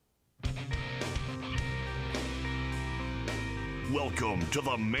Welcome to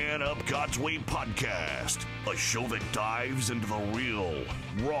the Man Up God's Way podcast, a show that dives into the real,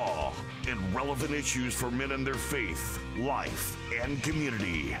 raw, and relevant issues for men and their faith, life, and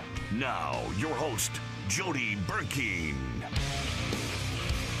community. Now, your host, Jody Burkeen.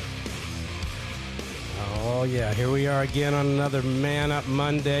 Oh, yeah, here we are again on another Man Up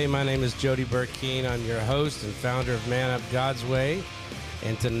Monday. My name is Jody Burkeen. I'm your host and founder of Man Up God's Way.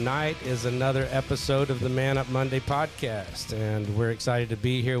 And tonight is another episode of the Man Up Monday podcast. And we're excited to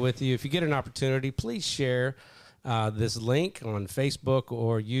be here with you. If you get an opportunity, please share this link on Facebook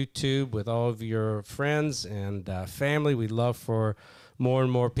or YouTube with all of your friends and family. We'd love for more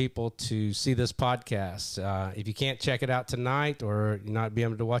and more people to see this podcast. If you can't check it out tonight or you're not be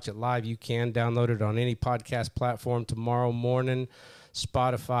able to watch it live, you can download it on any podcast platform tomorrow morning.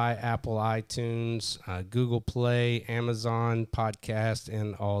 Spotify, Apple, iTunes, Google Play, Amazon Podcast,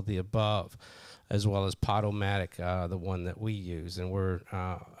 and all the above, as well as Podomatic, the one that we use. And we're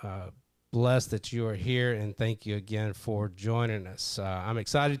blessed that you are here, and thank you again for joining us. I'm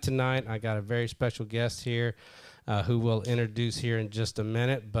excited tonight. I got a very special guest here who we'll introduce here in just a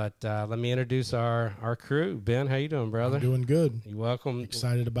minute. But let me introduce our crew. Ben, how you doing, brother? I'm doing good. You're welcome.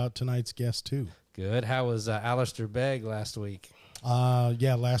 Excited about tonight's guest, too. Good. How was Alistair Begg last week?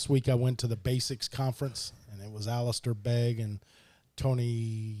 Last week I went to the Basics Conference, and it was Alistair Begg and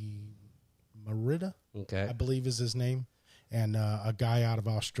Tony Merida, I believe is his name, and a guy out of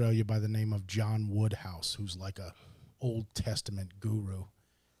Australia by the name of John Woodhouse, who's like a Old Testament guru,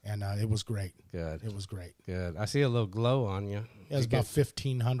 and it was great. Good. It was great. Good. I see a little glow on you. There's about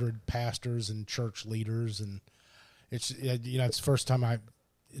 1,500 pastors and church leaders, and it's it's the first time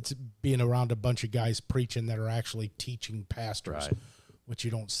it's being around a bunch of guys preaching that are actually teaching pastors, right, which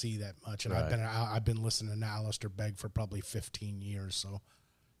you don't see that much. And right. I've been listening to Alistair Begg for probably 15 years, so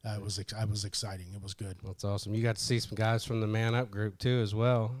it was exciting. It was good. That's awesome. You got to see some guys from the Man Up group too, as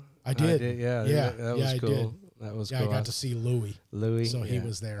well. I did. Yeah. That was cool. Did. That was cool. I got to see Louis. So he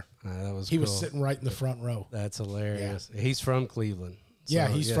was there. That was he cool. was sitting right in the front row. That's hilarious. Yeah. He's from Cleveland. So,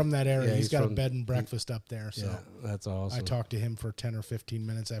 he's from that area. He's got a bed and breakfast up there. So that's awesome. I talked to him for 10 or 15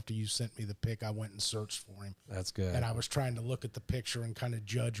 minutes after you sent me the pic. I went and searched for him. That's good. And I was trying to look at the picture and kind of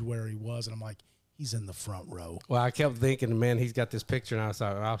judge where he was, and I'm like, he's in the front row. Well, I kept thinking, man, he's got this picture, and I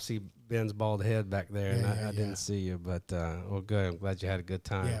thought, I'll see Ben's bald head back there, and I didn't see you. But, well, good. I'm glad you had a good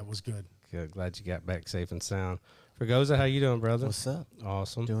time. Yeah, it was good. Good. Glad you got back safe and sound. Fregosa, how you doing, brother? What's up?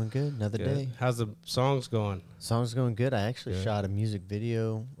 Awesome. Doing good. Another day. How's the songs going? Songs going good. I actually shot a music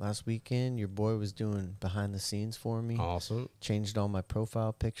video last weekend. Your boy was doing behind the scenes for me. Awesome. Changed all my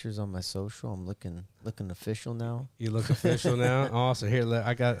profile pictures on my social. I'm looking official now. You look official now? Awesome. Here,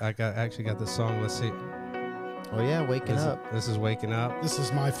 I actually got this song. Let's see. Oh yeah, Waking Up. This is Waking Up. This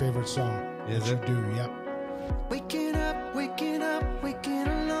is my favorite song. Is it? You do, yep. Waking up, waking up, waking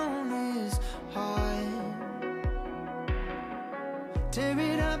alone is hard. Tear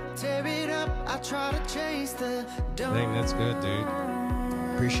it up, I try to chase the dawn. Dang, that's good, dude.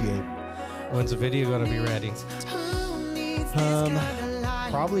 Appreciate it. When's the video going to be ready?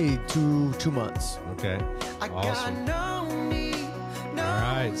 Probably two months. Okay, awesome. All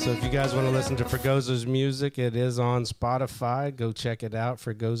right, so if you guys want to listen to Fregosa's music, it is on Spotify. Go check it out,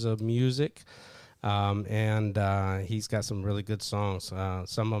 Fregosa Music. And he's got some really good songs.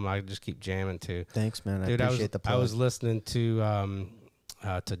 Some of them I just keep jamming to. Thanks, man. Dude, I appreciate the plug. I was listening to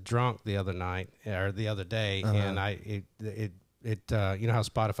Drunk the other day, and it you know how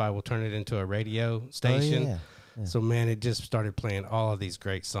Spotify will turn it into a radio station. Oh, yeah. So man, it just started playing all of these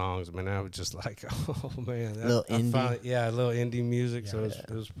great songs. Man, I was just like, oh man, a little indie, a little indie music. So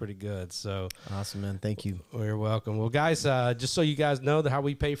it was pretty good. So awesome, man. Thank you. Well, you're welcome. Well, guys, just so you guys know, how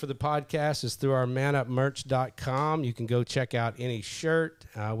we pay for the podcast is through our manupmerch.com. You can go check out any shirt.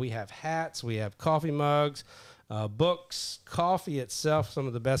 We have hats. We have coffee mugs. Books, coffee itself, some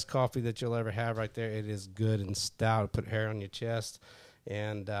of the best coffee that you'll ever have right there. It is good and stout. Put hair on your chest.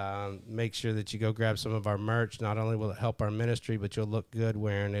 And make sure that you go grab some of our merch. Not only will it help our ministry, but you'll look good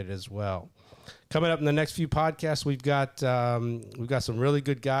wearing it as well. Coming up in the next few podcasts, we've got some really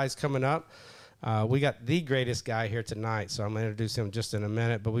good guys coming up. We got the greatest guy here tonight, so I'm going to introduce him just in a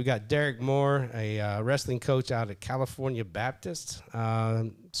minute. But we've got Derek Moore, a wrestling coach out at California Baptist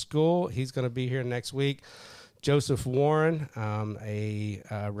School. He's going to be here next week. Joseph Warren,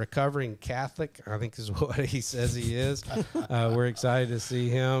 a recovering Catholic, I think is what he says he is. We're excited to see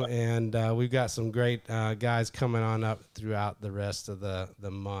him, and we've got some great guys coming on up throughout the rest of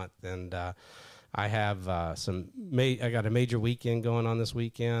the month. And I have I got a major weekend going on this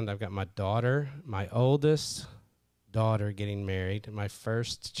weekend. I've got my daughter, my oldest daughter, getting married, my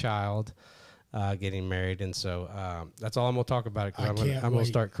first child. getting married. And so that's all I'm going to talk about it, because I'm going to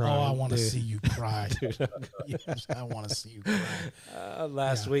start crying. Oh, I want to see you cry. Yes, I want to see you cry.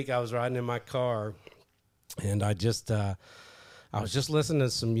 Last week I was riding in my car, and I was just listening to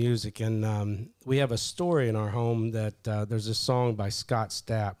some music, and we have a story in our home that there's this song by Scott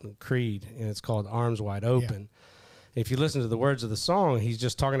Stapp, Creed, and it's called Arms Wide Open. If you listen to the words of the song, he's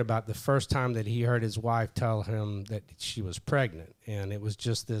just talking about the first time that he heard his wife tell him that she was pregnant. And it was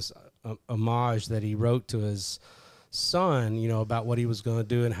just this homage that he wrote to his son, you know, about what he was going to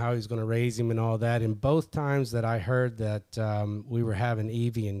do and how he was going to raise him and all that. And both times that I heard that we were having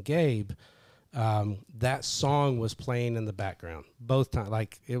Evie and Gabe, that song was playing in the background both times.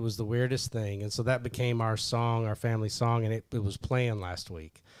 Like, it was the weirdest thing. And so that became our song, our family song, and it was playing last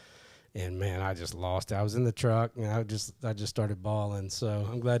week. And man, I just lost it. I was in the truck, and I just started bawling. So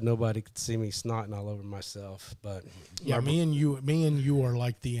I'm glad nobody could see me snotting all over myself. But yeah, me and you are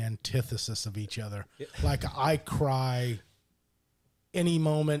like the antithesis of each other. Like, I cry any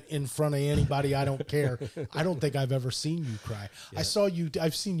moment in front of anybody. I don't care. I don't think I've ever seen you cry. Yeah.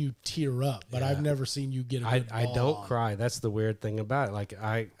 I've seen you tear up, but I've never seen you get a good I don't cry. That's the weird thing about it. Like,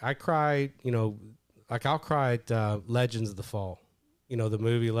 I cry, you know, like I'll cry at Legends of the Fall. You know, the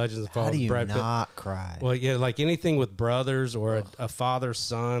movie Legends of the Fall. How do you not cry? Well, yeah, like anything with brothers or a father,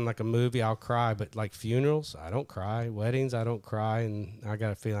 son, like a movie, I'll cry. But like funerals, I don't cry. Weddings, I don't cry. And I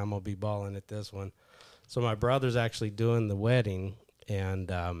got a feeling I'm going to be bawling at this one. So my brother's actually doing the wedding, and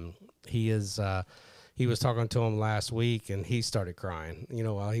he was talking to him last week, and he started crying, you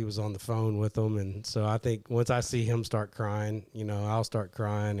know, while he was on the phone with them. And so I think once I see him start crying, you know, I'll start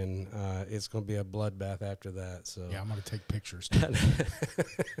crying, and it's going to be a bloodbath after that. So yeah, I'm going to take pictures too.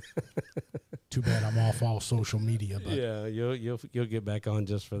 Too bad I'm off all social media. But yeah, you'll get back on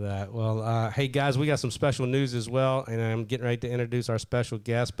just for that. Well, hey guys, we got some special news as well, and I'm getting ready to introduce our special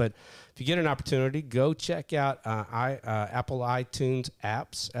guest. But if you get an opportunity, go check out Apple iTunes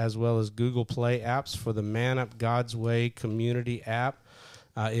apps as well as Google Play apps for the Man Up God's Way community app.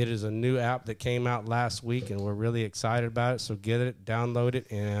 It is a new app that came out last week, and we're really excited about it. So get it, download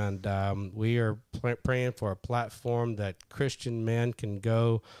it, and we are praying for a platform that Christian men can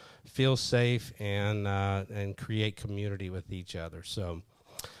go feel safe and create community with each other. So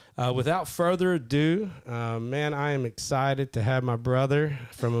without further ado, man, I am excited to have my brother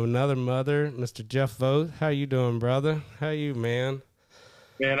from another mother, Mr. Jeff Voth. How you doing, brother? How you, man?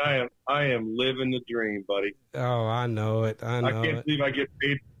 Man, I am living the dream, buddy. Oh, I know it. I can't believe I get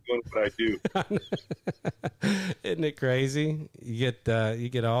paid for doing what I do. Isn't it crazy? You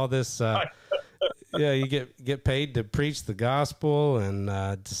get all this. Yeah, you get paid to preach the gospel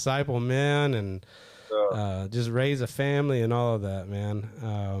and disciple men and just raise a family and all of that,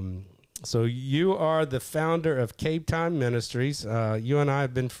 man. So you are the founder of Cave Time Ministries. You and I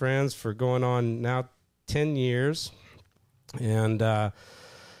have been friends for going on now 10 years, and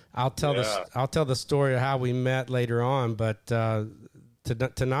I'll tell the story of how we met later on. But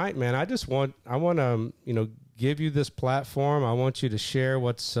tonight, man, I want to give you this platform. I want you to share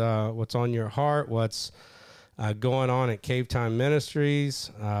what's on your heart, what's going on at Cave Time Ministries,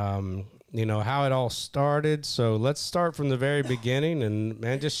 how it all started. So let's start from the very beginning, and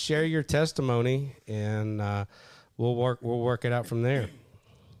man, just share your testimony, and we'll work it out from there.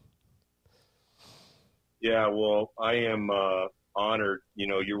 Yeah, well, I am honored.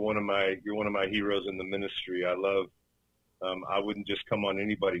 You're one of my heroes in the ministry. I love. I wouldn't just come on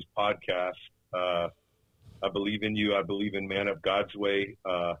anybody's podcast. I believe in you. I believe in Man Up God's Way.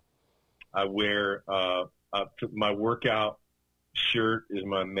 I wear my workout shirt is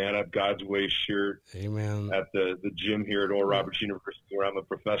my Man Up God's Way shirt. Amen. At the gym here at Oral Roberts University, where I'm a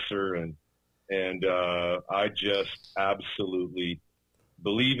professor, and I just absolutely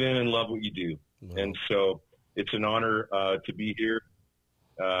believe in and love what you do. Wow. And so it's an honor to be here.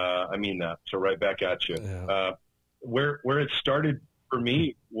 I mean that. So right back at you. Yeah. Where it started for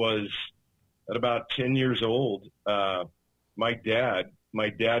me was at about 10 years old. My dad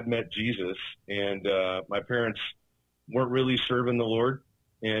met Jesus, and my parents weren't really serving the Lord.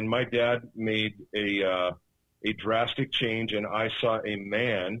 And my dad made a drastic change, and I saw a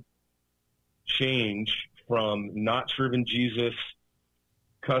man change from not serving Jesus,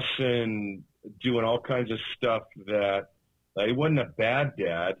 cussing, doing all kinds of stuff that he wasn't a bad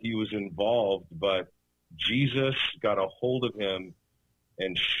dad. He was involved, but Jesus got a hold of him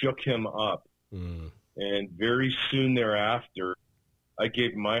and shook him up. Mm. And very soon thereafter, I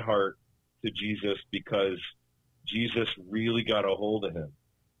gave my heart to Jesus because Jesus really got a hold of him.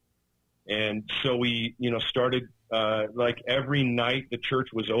 And so we, started, like every night the church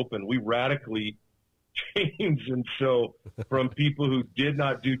was open, we radically chains. And so from people who did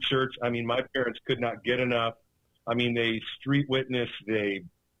not do church, I mean, my parents could not get enough. I mean, they street witnessed, they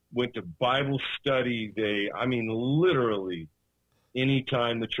went to Bible study. Literally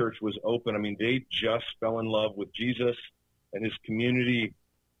anytime the church was open, I mean, they just fell in love with Jesus and his community.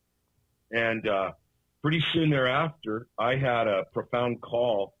 And pretty soon thereafter, I had a profound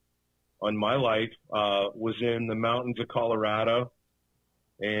call on my life, was in the mountains of Colorado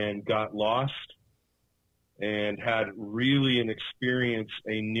and got lost and had really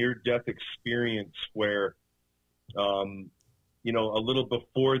a near-death experience where, a little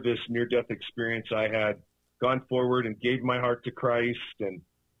before this near-death experience, I had gone forward and gave my heart to Christ and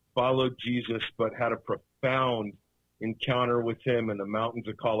followed Jesus, but had a profound encounter with him in the mountains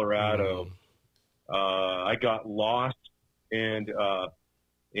of Colorado. I got lost and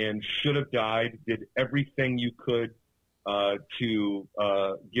should have died, did everything you could to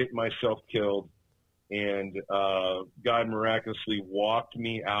get myself killed. And God miraculously walked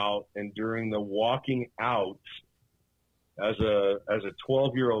me out. And during the walking out, as a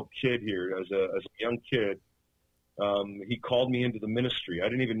 12-year-old kid here, as a young kid, he called me into the ministry. I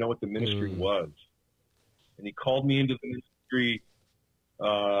didn't even know what the ministry was. And he called me into the ministry.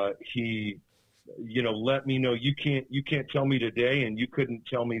 He, let me know you can't tell me today, and you couldn't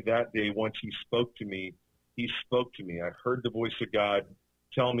tell me that day. Once he spoke to me, I heard the voice of God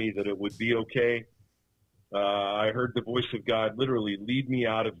tell me that it would be okay. I heard the voice of God literally lead me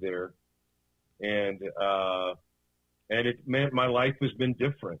out of there. And it meant my life has been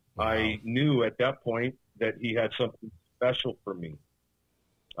different. Wow. I knew at that point that he had something special for me.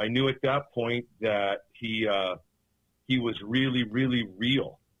 I knew at that point that he was really, really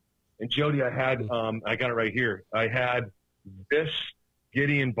real. And Jody, I had, I got it right here. I had this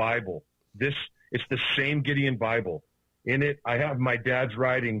Gideon Bible. It's the same Gideon Bible. In it, I have my dad's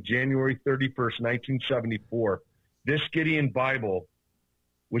writing, January 31st, 1974. This Gideon Bible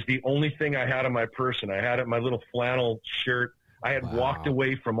was the only thing I had on my person. I had it in my little flannel shirt. I had walked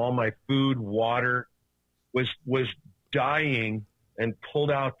away from all my food, water, was dying, and pulled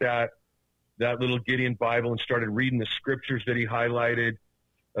out that little Gideon Bible and started reading the scriptures that he highlighted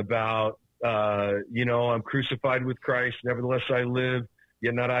about, I'm crucified with Christ. Nevertheless, I live,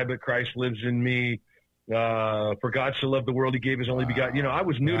 yet not I, but Christ lives in me. For God so loved the world, he gave his only begotten. I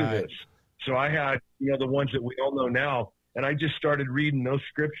was new to this. So I had, the ones that we all know now. And I just started reading those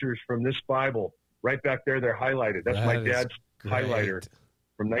scriptures from this Bible right back there. They're highlighted. That's my dad's highlighter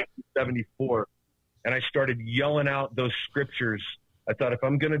from 1974. And I started yelling out those scriptures. I thought, if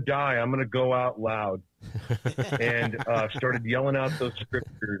I'm going to die, I'm going to go out loud. And started yelling out those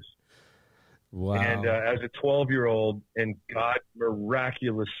scriptures. Wow. And as a 12-year-old, and God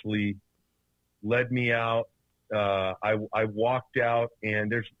miraculously led me out. I walked out,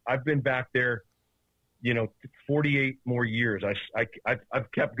 and I've been back there, 48 more years.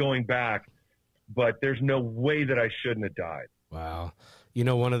 I've kept going back, but there's no way that I shouldn't have died. Wow.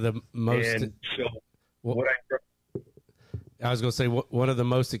 One of the most, and so I was going to say, one of the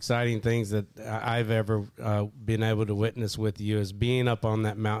most exciting things that I've ever been able to witness with you is being up on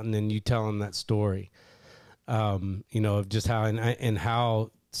that mountain and you telling that story, of just how, and how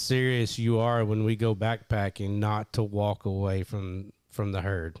serious you are when we go backpacking, not to walk away from the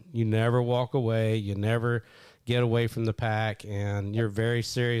herd. You never walk away. You never get away from the pack, and you're very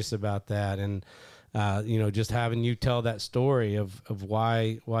serious about that. And, just having you tell that story of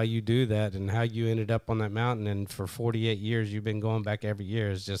why you do that and how you ended up on that mountain. And for 48 years, you've been going back every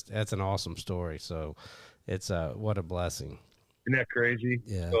year. That's an awesome story. So it's what a blessing. Isn't that crazy?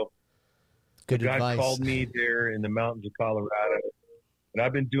 Yeah. So good God advice. called me there in the mountains of Colorado, and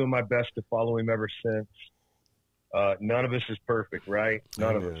I've been doing my best to follow him ever since. None of us is perfect, right?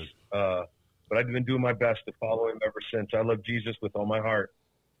 None of us. But I've been doing my best to follow him ever since. I love Jesus with all my heart.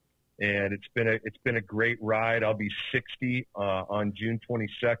 And it's been a great ride. I'll be 60 on June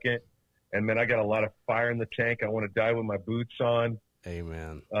 22nd. And man, I got a lot of fire in the tank. I want to die with my boots on.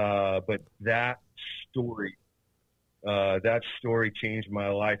 Amen. But that story changed my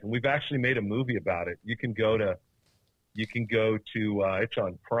life. And we've actually made a movie about it. You can go to it's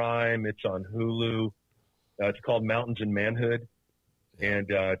on Prime, it's on Hulu. It's called Mountains and Manhood. And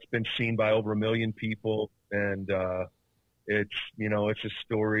it's been seen by over 1 million people. And it's a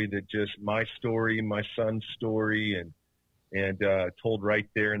story that just my story, my son's story, and told right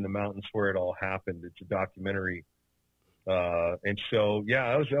there in the mountains where it all happened. It's a documentary. And so,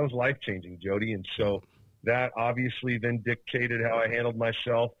 that was life-changing, Jody. And so that obviously then dictated how I handled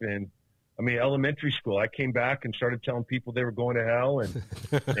myself. And elementary school, I came back and started telling people they were going to hell,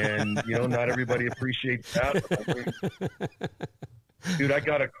 and not everybody appreciates that. Dude, I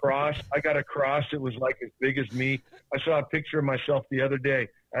got a cross. It was like as big as me. I saw a picture of myself the other day.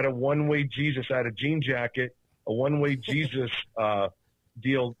 I had a one-way Jesus. I had a jean jacket, a one-way Jesus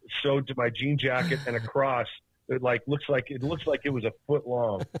deal sewed to my jean jacket, and a cross. It looks like it was a foot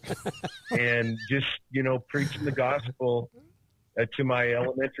long, and just preaching the gospel to my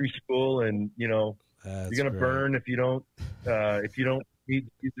elementary school, and you're gonna burn if you don't meet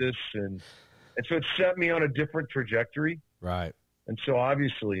Jesus, and so it set me on a different trajectory, right? And so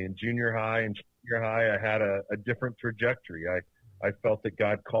obviously in junior high and senior high, I had a different trajectory. I felt that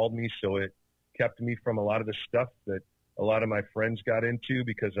God called me, so it kept me from a lot of the stuff that a lot of my friends got into,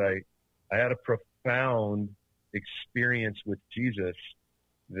 because I had a profound experience with Jesus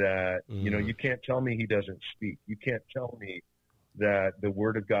that, you can't tell me he doesn't speak. You can't tell me that the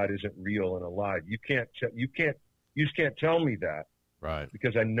word of God isn't real and alive. You just can't tell me that. Right.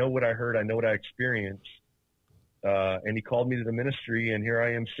 Because I know what I heard. I know what I experienced. And he called me to the ministry, and here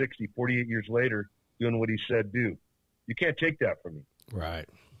I am 48 years later doing what he said do. You can't take that from me. Right.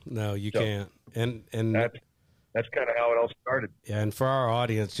 No, you can't. And that's kind of how it all started. Yeah, and for our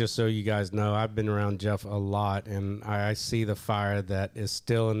audience, just so you guys know, I've been around Jeff a lot, and I see the fire that is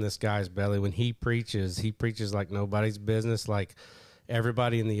still in this guy's belly. When he preaches like nobody's business. Like,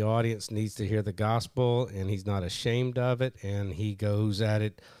 everybody in the audience needs to hear the gospel, and he's not ashamed of it, and he goes at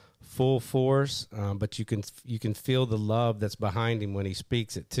it full force. But you can feel the love that's behind him when he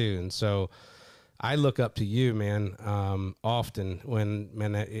speaks it too. And so I look up to you, man, often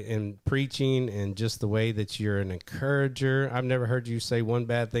in preaching, and just the way that you're an encourager. I've never heard you say one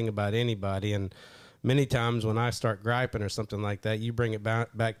bad thing about anybody. And many times when I start griping or something like that, you bring it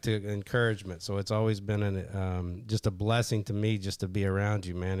back to encouragement. So it's always been just a blessing to me just to be around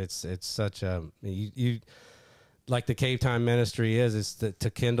you, man. It's such a, you like the Cave Time ministry is to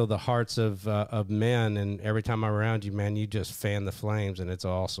kindle the hearts of men. And every time I'm around you, man, you just fan the flames, and it's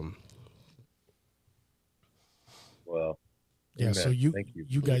awesome. Well, yeah, amen. so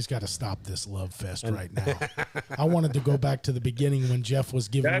you guys got to stop this love fest right now. I wanted to go back to the beginning when Jeff was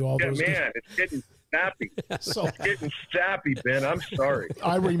giving you all those. Man, it's getting sappy. It's getting sappy, Ben. I'm sorry.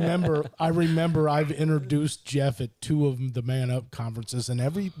 I remember I've introduced Jeff at 2 of the Man Up conferences,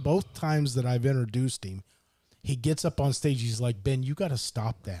 and both times that I've introduced him, he gets up on stage. He's like, Ben, you got to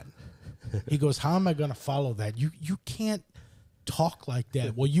stop that. He goes, how am I going to follow that? You can't talk like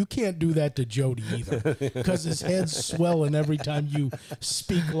that. Well, you can't do that to Jody either, because his head's swelling every time you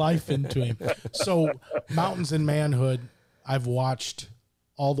speak life into him. So Mountains and Manhood, I've watched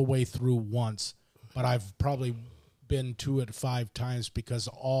all the way through once, but I've probably been to it 5 times, because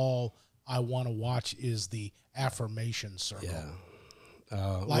all I want to watch is the affirmation circle. Yeah.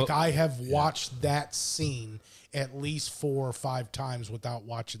 I have watched that scene at least 4 or 5 times without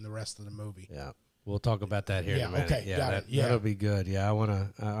watching the rest of the movie. Yeah. We'll talk about that here in a minute. Okay, got it. That'll be good. Yeah, I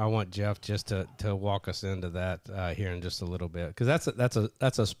want Jeff just to walk us into that here in just a little bit, because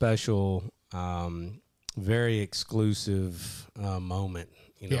that's a special, very exclusive moment,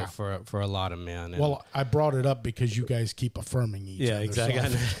 for a lot of men. And, well, I brought it up because you guys keep affirming each other.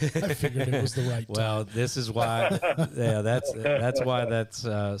 Exactly. So I figured it was the right time. Well, this is why. That's why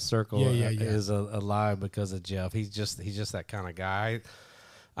that circle is alive, because of Jeff. He's just that kind of guy.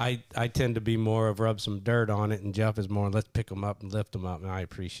 I tend to be more of rub some dirt on it, and Jeff is more let's pick them up and lift them up, and I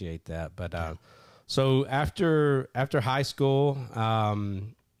appreciate that. But so after high school,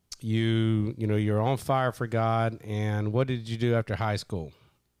 you're on fire for God, and what did you do after high school?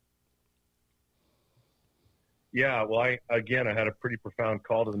 Yeah, well, I had a pretty profound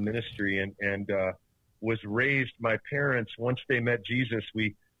call to the ministry, and was raised. My parents, once they met Jesus,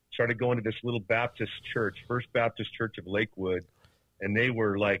 we started going to this little Baptist church, First Baptist Church of Lakewood. And they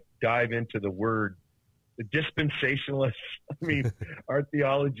were like, dive into the word, the dispensationalists. I mean, our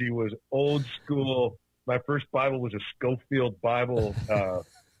theology was old school. My first Bible was a Schofield Bible.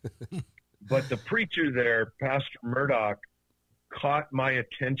 But the preacher there, Pastor Murdoch, caught my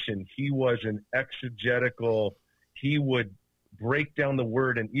attention. He was an exegetical. He would break down the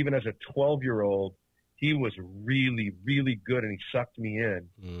word. And even as a 12-year-old, he was really, really good. And he sucked me in.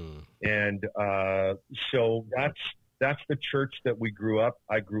 And so that's the church that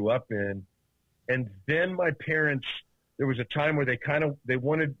I grew up in. And then my parents, there was a time where they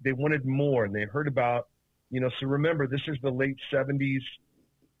wanted more, and they heard about, so remember, this is the late 70s.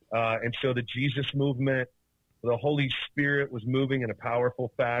 And so the Jesus movement, the Holy Spirit was moving in a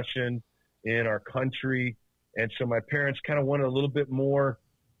powerful fashion in our country. And so my parents kind of wanted a little bit more.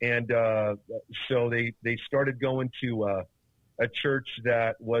 And so they started going to a church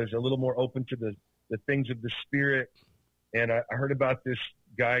that was a little more open to the things of the Spirit. And I heard about this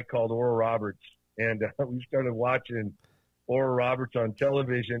guy called Oral Roberts, and we started watching Oral Roberts on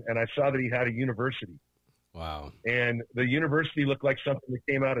television, and I saw that he had a university. Wow. And the university looked like something that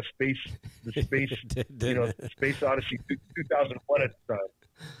came out of Space Odyssey 2001 at the time.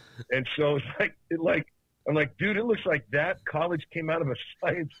 And so I'm like, dude, it looks like that college came out of a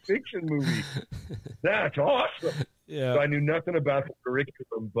science fiction movie. That's awesome. Yeah. So I knew nothing about the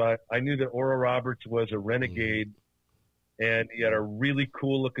curriculum, but I knew that Oral Roberts was a renegade, and he had a really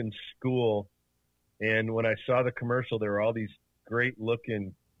cool looking school. And when I saw the commercial, there were all these great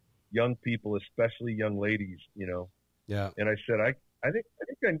looking young people, especially young ladies, you know. Yeah. And I said, I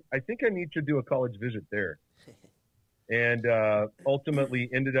think I need to do a college visit there. And ultimately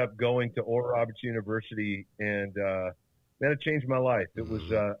ended up going to Oral Roberts University, and man, it changed my life. It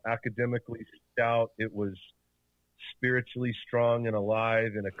was academically stout. It was spiritually strong and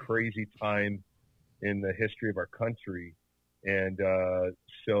alive in a crazy time in the history of our country. And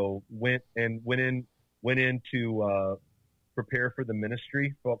so went in to prepare for the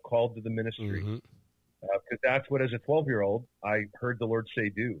ministry, felt called to the ministry. Because that's what, as a 12-year-old, I heard the Lord say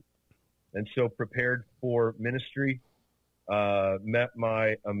do. And so prepared for ministry, met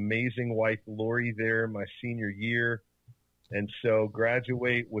my amazing wife, Lori, there my senior year. And so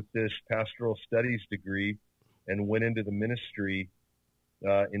graduate with this pastoral studies degree and went into the ministry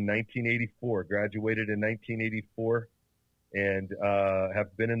in 1984, graduated in 1984, and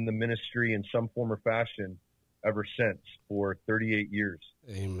have been in the ministry in some form or fashion ever since for 38 years.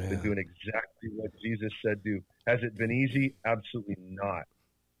 Amen. Been doing exactly what Jesus said do. Has it been easy? Absolutely not.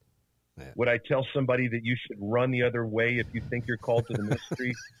 Yeah. Would I tell somebody that you should run the other way if you think you're called to the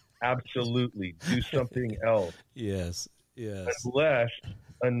ministry? Absolutely. Do something else. Yes. Unless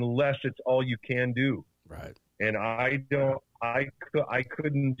it's all you can do. Right. And I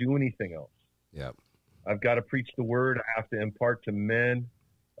couldn't do anything else. Yep. I've got to preach the word. I have to impart to men.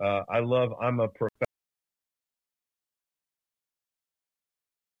 I'm a professor.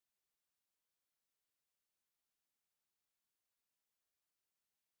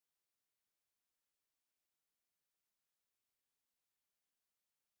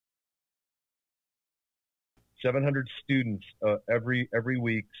 700 students every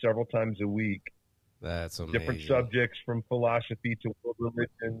week, several times a week. That's amazing. Different subjects, from philosophy to world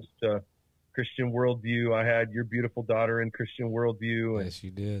religions to Christian worldview. I had Your Beautiful Daughter in Christian worldview. And, yes,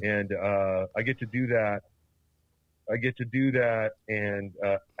 you did. And I get to do that. And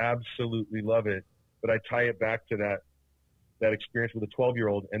absolutely love it. But I tie it back to that experience with a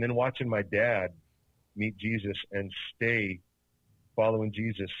 12-year-old, and then watching my dad meet Jesus and stay following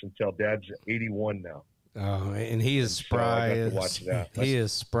Jesus until Dad's 81 now. Oh, and he is spry. He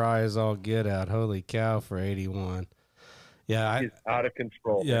is spry as all get out. Holy cow for 81. Yeah, he's out of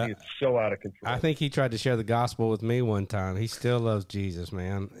control. Yeah, he's so out of control. I think he tried to share the gospel with me one time. He still loves Jesus,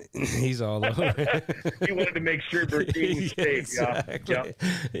 man. He's all over. He wanted to make sure Bertine was safe. Exactly.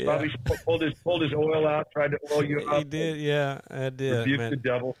 Yeah. Probably pulled his oil out, tried to oil you up. He did. Yeah, I did. Rebuke the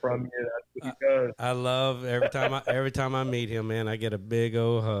devil from you. That's what he does. I love every time I meet him, man. I get a big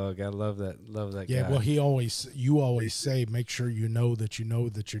old hug. I love that. Yeah. Guy. Well, you always say, make sure you know that you know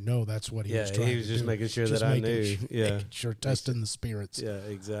that you know. That's what he was trying to do. He was just making sure that I knew. Yeah. Making sure, testing the spirits. Yeah,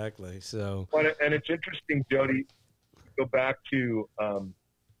 exactly. So, and it's interesting, Jody, go back to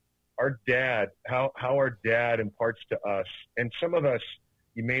our dad, how our dad imparts to us. And some of us,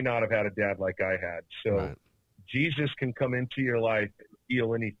 you may not have had a dad like I had. So right. Jesus can come into your life and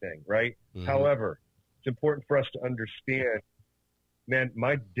heal anything, right? Mm-hmm. However, it's important for us to understand, man,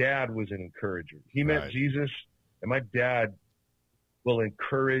 my dad was an encourager. He met Jesus, and my dad will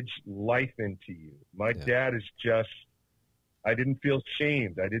encourage life into you. My dad is just, I didn't feel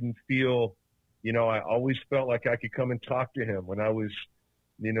shamed. I didn't feel, I always felt like I could come and talk to him when I was,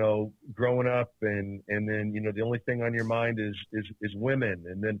 growing up, and then, the only thing on your mind is women.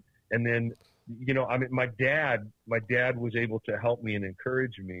 And then, my dad was able to help me and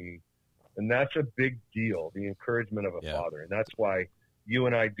encourage me. And that's a big deal, the encouragement of a father. And that's why you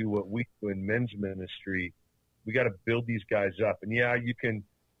and I do what we do in men's ministry. We got to build these guys up. And you can,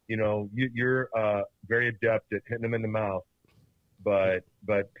 you're very adept at hitting them in the mouth. But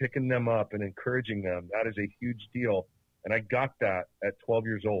picking them up and encouraging them, that is a huge deal. And I got that at 12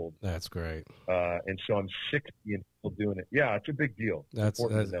 years old. That's great. And so I'm 60 and still doing it. Yeah, it's a big deal. That's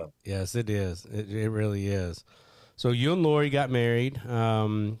important to know. Yes, it is. It really is. So you and Lori got married,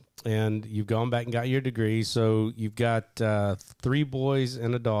 and you've gone back and got your degree. So you've got 3 boys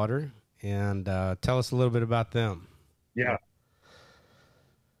and a daughter. And tell us a little bit about them. Yeah.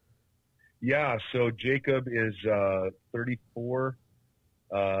 Yeah, so Jacob is 34.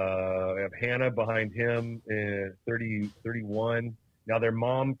 I have Hannah behind him, 31. Now, their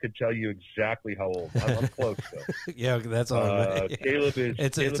mom could tell you exactly how old. I'm close, though. Yeah, that's all. Caleb is.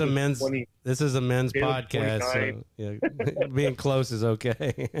 It's Caleb a is men's. 20, this is a men's Caleb's podcast. So, yeah, being close is okay.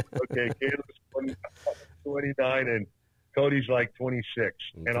 Okay, Caleb's 29, and Cody's like 26,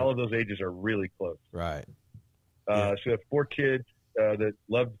 and all of those ages are really close. Right. So we have 4 kids that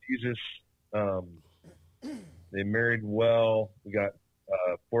love Jesus. They married well. We got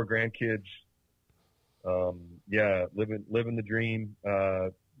 4 grandkids. Living the dream.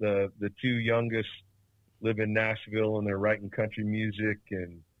 The 2 youngest live in Nashville, and they're writing country music,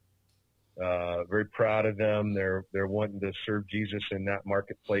 and very proud of them. They're wanting to serve Jesus in that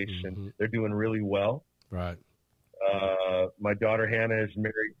marketplace, and they're doing really well. Right. My daughter Hannah is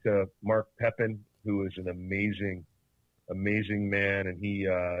married to Mark Pepin, who is an amazing man, and he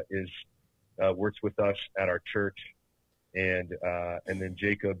works with us at our church. And then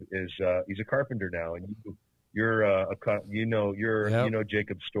Jacob is he's a carpenter now, and you know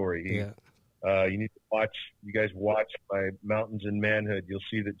Jacob's story. You need to you guys watch my Mountains and Manhood. You'll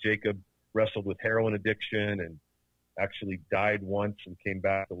see that Jacob wrestled with heroin addiction and actually died once and came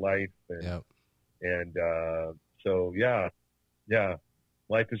back to life. So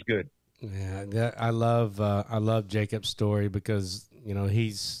life is good. Yeah, I love Jacob's story because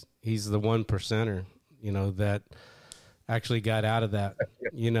he's the 1%er, that actually got out of that.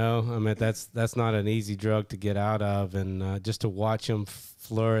 I mean, that's not an easy drug to get out of, and just to watch him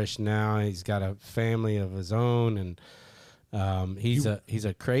flourish now. He's got a family of his own, and he's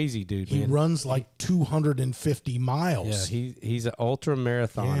a crazy dude. He runs like 250 miles. Yeah, he's an ultra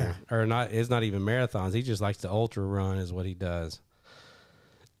marathoner, or not. It's not even marathons. He just likes to ultra run, is what he does.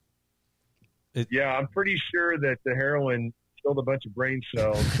 I'm pretty sure that the heroin killed a bunch of brain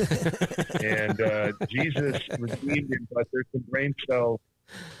cells, and Jesus redeemed him, but there's some brain cells.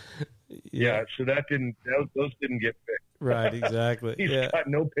 So those didn't get fixed. Right, exactly. He's got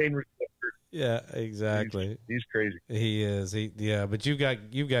no pain receptors. Yeah, exactly. He's crazy. He is. But you've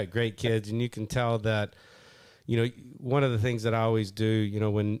got great kids, and you can tell that. One of the things that I always do,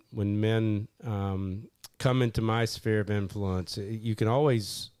 when men come into my sphere of influence, you can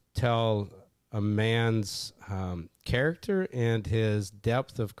always tell a man's character and his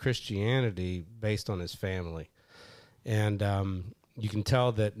depth of Christianity based on his family. And you can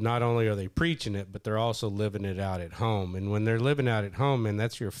tell that not only are they preaching it, but they're also living it out at home. And when they're living out at home, and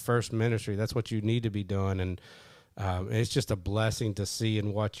that's your first ministry, that's what you need to be doing. And it's just a blessing to see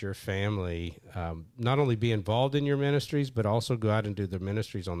and watch your family not only be involved in your ministries, but also go out and do their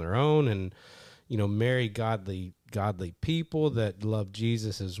ministries on their own, and marry godly people that love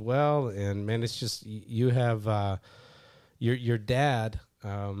Jesus as well. And man, it's just, you have your dad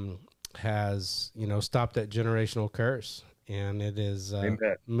has stopped that generational curse, and it is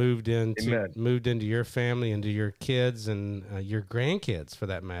moved into your family, into your kids, and your grandkids for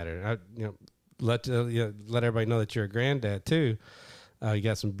that matter. Let everybody know that you're a granddad too. You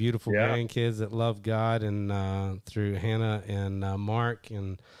got some beautiful grandkids that love God, and through Hannah and Mark,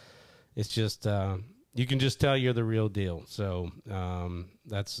 and it's just you can just tell you're the real deal. So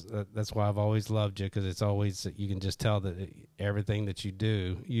that's why I've always loved you, because it's always, you can just tell that everything that you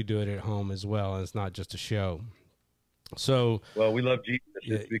do it at home as well, and it's not just a show. So we love Jesus.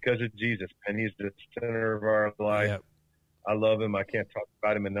 It's because of Jesus, and he's the center of our life. Yep. I love him. I can't talk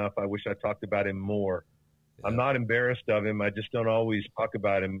about him enough. I wish I talked about him more. Yep. I'm not embarrassed of him. I just don't always talk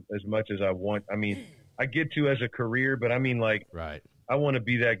about him as much as I want. I mean, I get to as a career, but I mean, like, right. I want to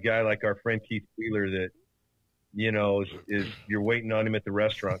be that guy like our friend Keith Wheeler that, is you're waiting on him at the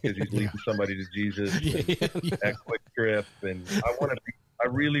restaurant because he's leading somebody to Jesus at Quick Trip. And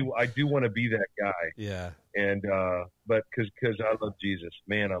I do want to be that guy. Yeah. And, but because I love Jesus,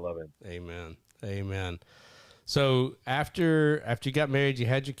 man, I love him. Amen. So after you got married, you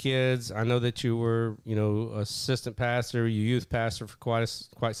had your kids. I know that you were, assistant pastor, you youth pastor for quite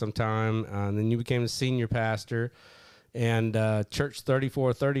some time. And then you became a senior pastor, and Church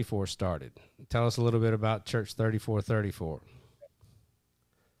 3434 started. Tell us a little bit about Church 3434.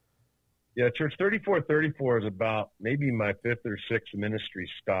 Yeah, Church 3434 is about maybe my 5th or 6th ministry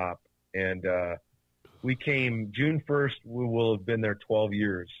stop. And we came June 1st, we will have been there 12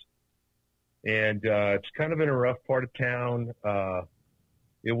 years. And it's kind of in a rough part of town.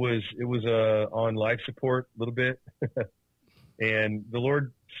 It was on life support a little bit. And the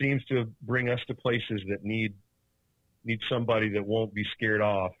Lord seems to bring us to places that need somebody that won't be scared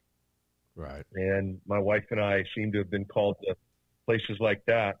off. Right. And my wife and I seem to have been called to places like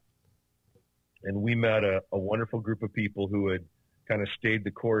that. And we met a wonderful group of people who had kind of stayed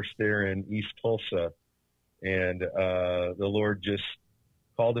the course there in East Tulsa. And the Lord just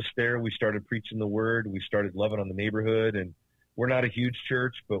called us there. We started preaching the word. We started loving on the neighborhood. And we're not a huge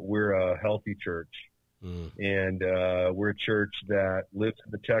church, but we're a healthy church. And we're a church that lives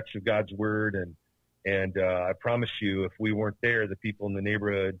in the text of God's word. And I promise you, if we weren't there, the people in the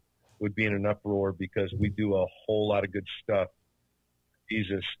neighborhood would be in an uproar, because we do a whole lot of good stuff,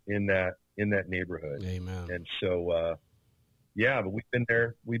 Jesus, in that neighborhood. Amen. And so, yeah, but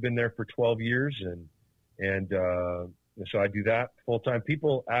we've been there for 12 years. And so I do that full time.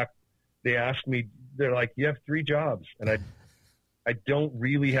 People they ask me, they're like, you have 3 jobs. And I don't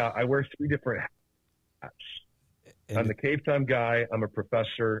really I wear 3 different hats. I'm the Cave Time guy, I'm a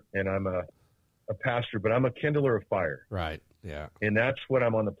professor, and I'm a pastor, but I'm a kindler of fire. Right. Yeah. And that's what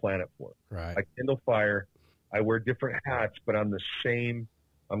I'm on the planet for. Right. I kindle fire. I wear different hats, but I'm the same.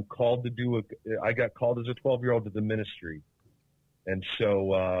 I'm called to I got called as a 12-year-old to the ministry. And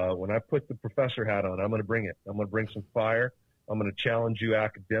so when I put the professor hat on, I'm going to bring it. I'm going to bring some fire. I'm going to challenge you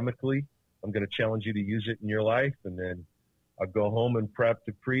academically. I'm going to challenge you to use it in your life. And then I'll go home and prep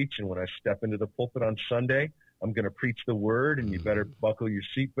to preach. And when I step into the pulpit on Sunday, I'm going to preach the word, and you better buckle your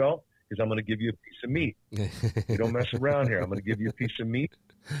seatbelt, because I'm going to give you a piece of meat. You don't mess around here. I'm going to give you a piece of meat.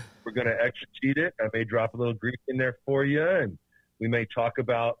 We're going to exegete it. I may drop a little Greek in there for you, and we may talk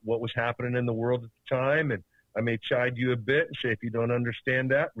about what was happening in the world at the time, and I may chide you a bit and say, if you don't understand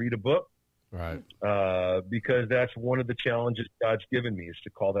that, read a book. Right. Because that's one of the challenges God's given me, is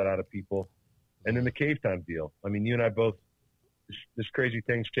to call that out of people. And then the Cave Time deal. I mean, you and I both, this crazy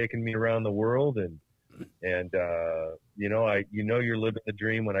thing's taken me around the world, and you're living the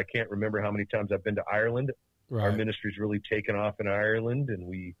dream when I can't remember how many times I've been to Ireland. Right. Our ministry's really taken off in Ireland, and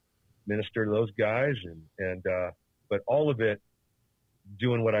we minister to those guys, but all of it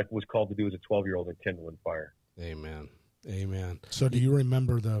doing what I was called to do as a 12-year-old and kindling fire. Amen. Amen. So do you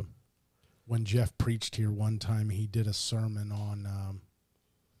remember when Jeff preached here one time, he did a sermon on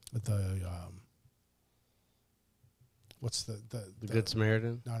what's the Good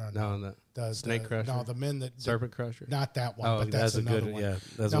Samaritan? No. The Snake Crusher? No, the men that... Serpent Crusher? Not that one, but that's another one. Yeah,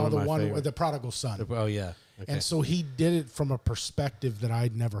 that's no, one of my the one favorite. with the prodigal son. Oh, yeah. Okay. And so he did it from a perspective that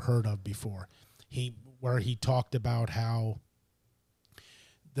I'd never heard of before. Where he talked about how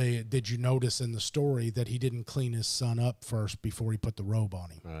did you notice in the story that he didn't clean his son up first before he put the robe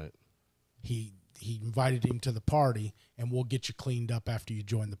on him? Right. He invited him to the party, and we'll get you cleaned up after you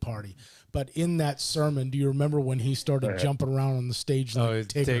join the party. But in that sermon, do you remember when he started jumping around on the stage like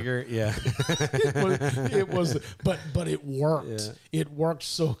Tigger? Yeah. it was, but it worked. Yeah. It worked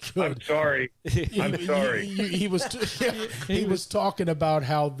so good. I'm sorry. He was talking about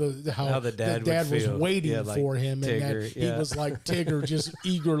how the dad was waiting for him, Tigger, and that he was like Tigger, just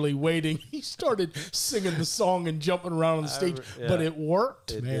eagerly waiting. He started singing the song and jumping around on the stage, but it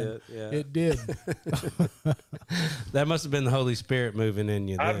worked, man. It did. That must have been the Holy Spirit moving in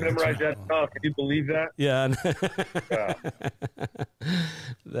you. I've memorized that song. Can you believe that? Yeah.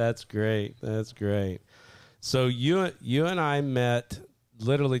 That's great. That's great. So you and I met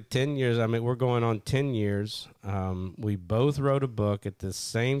literally 10 years. I mean, we're going on 10 years. We both wrote a book at the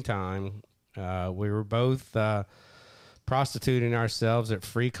same time. We were both prostituting ourselves at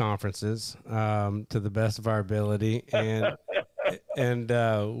free conferences to the best of our ability, and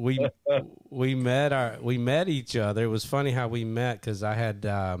we met each other. It was funny how we met, because I had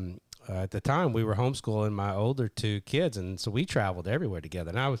at the time we were homeschooling my older 2 kids, and so we traveled everywhere together.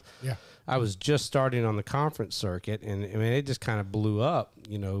 And I was just starting on the conference circuit, and I mean it just kind of blew up,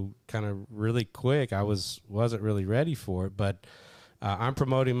 kind of really quick. I wasn't really ready for it, but I'm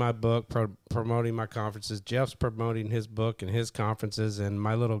promoting my book, promoting my conferences. Jeff's promoting his book and his conferences, and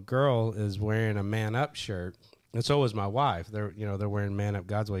my little girl is wearing a Man Up shirt. And so was my wife. They're wearing Man Up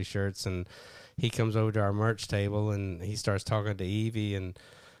God's Way shirts, and he comes over to our merch table and he starts talking to Evie, and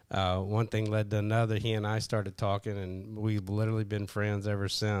one thing led to another. He and I started talking, and we've literally been friends ever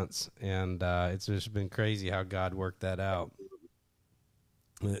since. And it's just been crazy how God worked that out.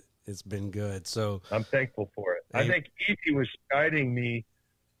 It's been good. So I'm thankful for it. I think Evie was guiding me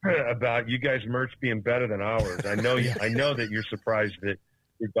about you guys' merch being better than ours. I know I know that you're surprised that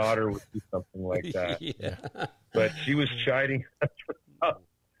your daughter would do something like that. Yeah. But she was chiding us up.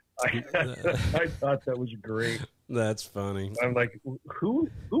 I thought that was great. That's funny. I'm like, who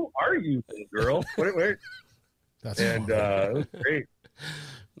are you, girl? Wait. That's and it was great.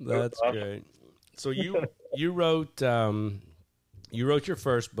 That's awesome. Great. So you wrote your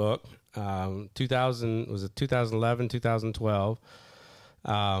first book, 2011, 2012.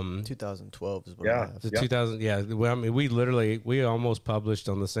 2012 is what I have. 2000, yeah. Well, I mean, we almost published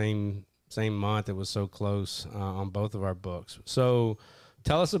on the same month. It was so close on both of our books. So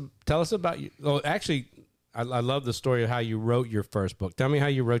tell us about you. Oh, actually, I love the story of how you wrote your first book. Tell me how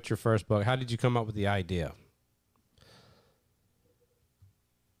you wrote your first book. How did you come up with the idea?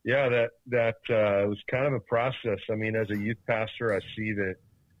 Yeah, that was kind of a process. I mean, as a youth pastor, I see that,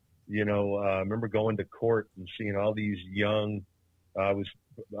 I remember going to court and seeing all these young, I was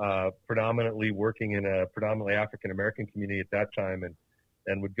predominantly working in a predominantly African-American community at that time,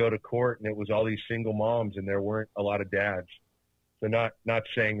 and would go to court, and it was all these single moms, and there weren't a lot of dads. So not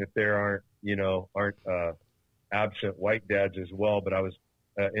saying that there aren't absent white dads as well, but I was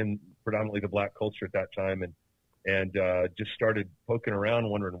in predominantly the black culture at that time, and just started poking around,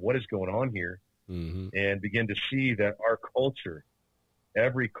 wondering what is going on here, and begin to see that our culture,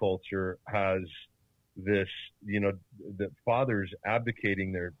 every culture, has this, the fathers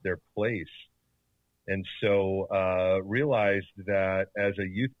abdicating their place. And so realized that as a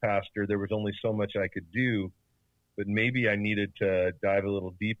youth pastor, there was only so much I could do, but maybe I needed to dive a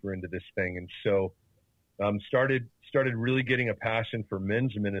little deeper into this thing. And so started really getting a passion for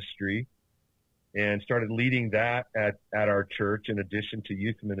men's ministry, and started leading that at our church in addition to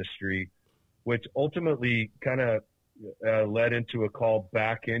youth ministry, which ultimately kind of led into a call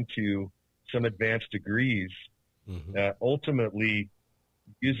back into some advanced degrees, ultimately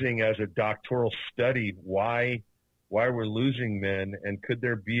using as a doctoral study why we're losing men, and could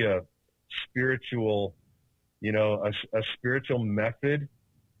there be a spiritual, a spiritual method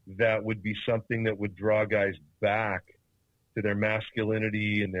that would be something that would draw guys back to their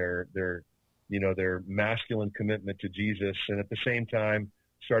masculinity and their masculine commitment to Jesus. And at the same time,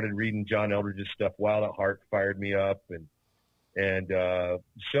 started reading John Eldredge's stuff. Wild at Heart fired me up, and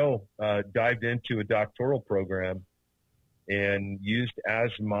so dived into a doctoral program and used as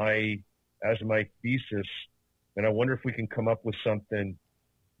my thesis. And I wonder if we can come up with something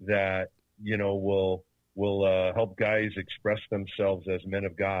that will help guys express themselves as men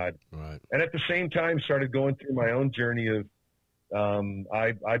of God. Right. And at the same time, started going through my own journey of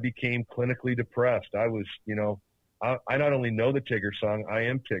I became clinically depressed. I was, I not only know the Tigger song, I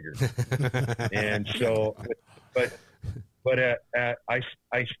am Tigger. And so, but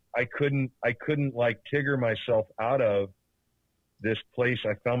I couldn't like Tigger myself out of this place.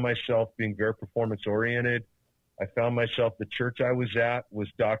 I found myself being very performance oriented. I found myself, the church I was at was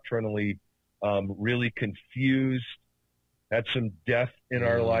doctrinally really confused, had some death in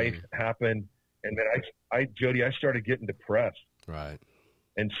our life happen. And then Jody, I started getting depressed. Right.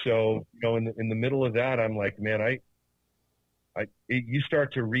 And so, in the middle of that, I'm like, man, you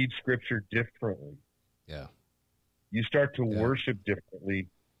start to read scripture differently. Yeah. You start to worship differently.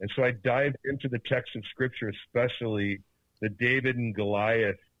 And so I dived into the text of scripture, especially the David and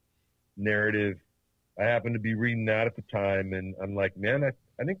Goliath narrative. I happened to be reading that at the time, and I'm like, man,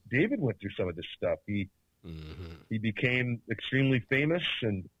 I think David went through some of this stuff. He became extremely famous,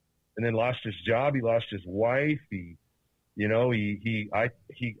 and then lost his job. He lost his wife. I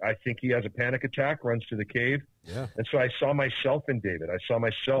think he has a panic attack, runs to the cave. Yeah. And so I saw myself in David. I saw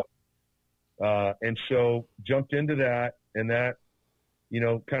myself. And so jumped into that, and that,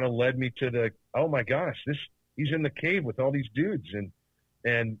 kind of led me to oh my gosh, he's in the cave with all these dudes, and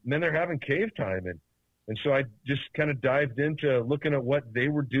then they're having cave time. And so I just kind of dived into looking at what they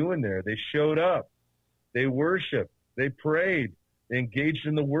were doing there. They showed up, they worshiped, they prayed, they engaged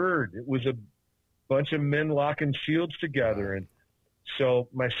in the word. It was a bunch of men locking shields together. And so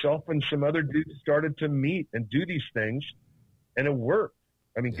myself and some other dudes started to meet and do these things, and it worked.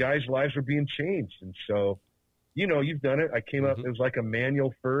 I mean, guys' lives were being changed. And so, you've done it. I came up, it was like a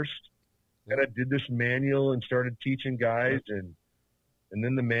manual first, and I did this manual and started teaching guys, and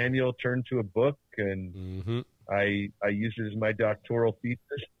then the manual turned to a book, and I used it as my doctoral thesis,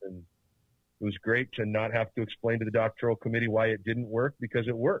 and it was great to not have to explain to the doctoral committee why it didn't work, because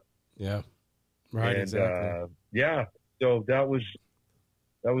it worked. Yeah. Right. And, exactly. So that was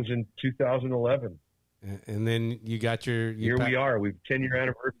in 2011. And then you got here we are. We've 10-year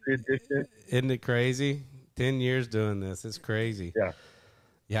anniversary edition. Isn't it crazy? 10 years doing this. It's crazy. Yeah.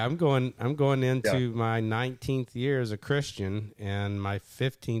 Yeah. I'm going into my 19th year as a Christian and my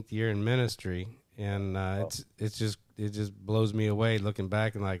 15th year in ministry. And it just blows me away looking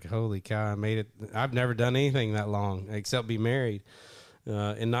back and like, holy cow, I made it. I've never done anything that long except be married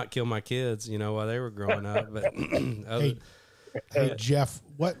and not kill my kids, while they were growing up. But Hey, Jeff,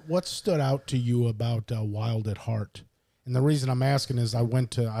 what stood out to you about Wild at Heart? And the reason I'm asking is I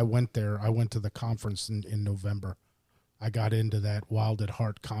went to the conference in November. I got into that Wild at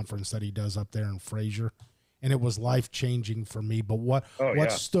Heart conference that he does up there in Fraser, and it was life-changing for me. But what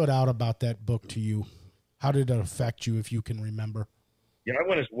stood out about that book to you? How did it affect you, if you can remember? Yeah, I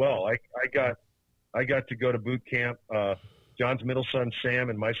went as well. I got to go to boot camp. John's middle son, Sam,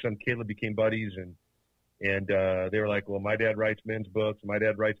 and my son, Caleb, became buddies, and they were like, well, my dad writes men's books. My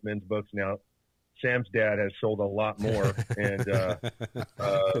dad writes men's books now. Sam's dad has sold a lot more. And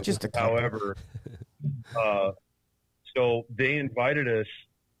Just a couple. however, so they invited us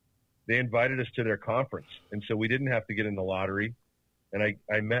to their conference, and so we didn't have to get in the lottery. And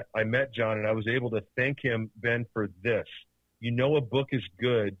I met John, and I was able to thank him, Ben, for this. You know, a book is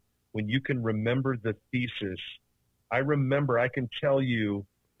good when you can remember the thesis. I can tell you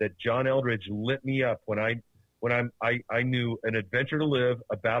that John Eldredge lit me up when I knew an adventure to live,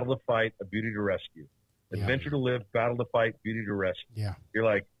 a battle to fight, a beauty to rescue. Adventure to live, battle to fight, beauty to rescue. Yeah. You're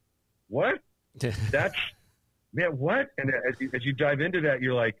like, what? That's, man, what? And as you dive into that,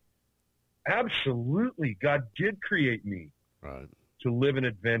 you're like, absolutely, God did create me to live an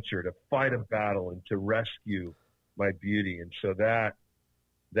adventure, to fight a battle, and to rescue my beauty. And so that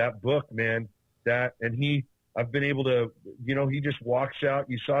book, man, I've been able to, you know, he just walks out.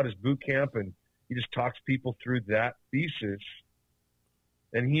 You saw it as boot camp, and he just talks people through that thesis.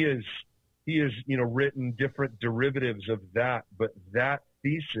 And he is, you know, written different derivatives of that, but that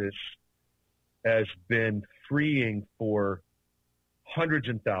thesis has been freeing for hundreds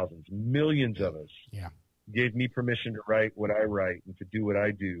and thousands, millions of us. Yeah. Gave me permission to write what I write and to do what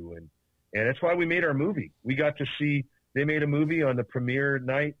I do. And that's why we made our movie. We got to see, they made a movie on the premiere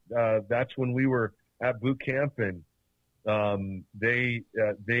night. That's when we were at boot camp, and I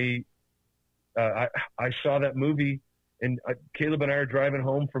saw that movie, and Caleb and I are driving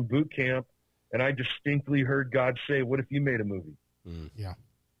home from boot camp, and I distinctly heard God say, "What if you made a movie?" Yeah.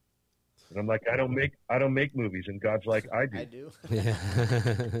 And I'm like, I don't make movies. And God's like, I do. I do.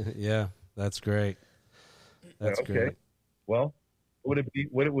 Yeah, that's great. That's okay. great. Well, what it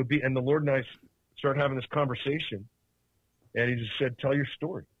would be. And the Lord and I started having this conversation, and he just said, tell your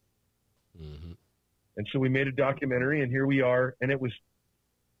story. Mm-hmm. And so we made a documentary, and here we are. And it was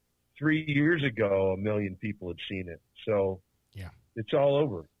 3 years ago, 1 million people had seen it. So yeah, it's all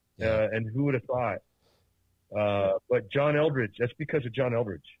over. Yeah. And who would have thought? But John Eldredge, that's because of John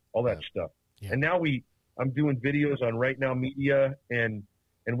Eldredge, all that stuff. Yeah. And now I'm doing videos on Right Now Media, and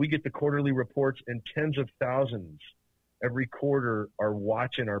we get the quarterly reports, and tens of thousands every quarter are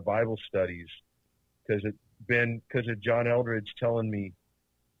watching our Bible studies because of John Eldredge telling me,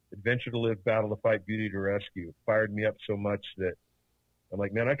 adventure to live, battle to fight, beauty to rescue. It fired me up so much that I'm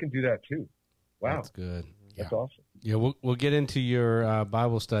like, man, I can do that too. Wow. That's good. That's awesome. Yeah, we'll get into your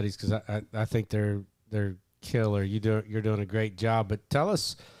Bible studies because I think they're killer. You're doing a great job. But tell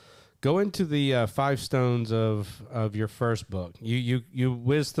us, go into the 5 stones of your first book. You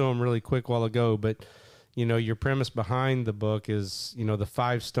whizzed through them really quick while ago, but you know your premise behind the book is, you know, the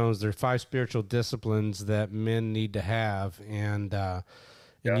 5 stones. They're 5 spiritual disciplines that men need to have, and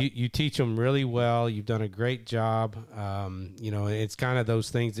you teach them really well. You've done a great job. You know, it's kind of those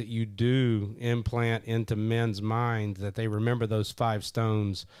things that you do implant into men's minds that they remember those 5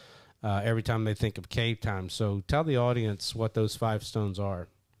 stones every time they think of cave time. So tell the audience what those 5 stones are.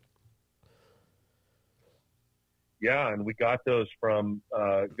 Yeah, and we got those from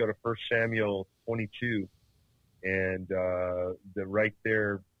go to 1 Samuel 22, and right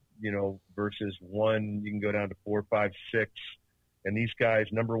there, you know, verses 1, you can go down to 4, 5, 6. And these guys,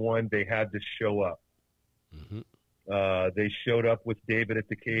 number one, they had to show up. Mm-hmm. They showed up with David at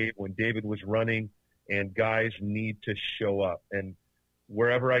the cave when David was running, and guys need to show up. And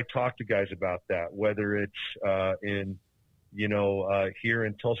wherever I talk to guys about that, whether it's here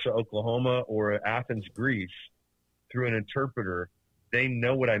in Tulsa, Oklahoma, or Athens, Greece, through an interpreter, they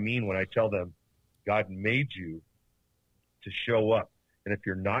know what I mean when I tell them God made you to show up. And if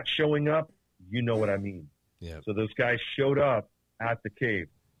you're not showing up, you know what I mean. Yeah. So those guys showed up at the cave.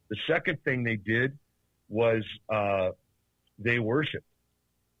 The second thing they did was they worshiped.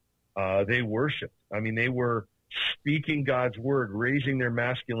 They worshiped. I mean, they were speaking God's word, raising their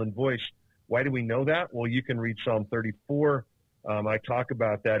masculine voice. Why do we know that? Well, you can read Psalm 34. I talk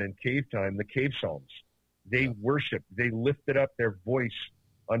about that in Cave Time, the Cave Psalms. They worshiped. They lifted up their voice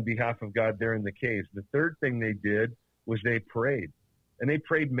on behalf of God there in the caves. The third thing they did was they prayed. And they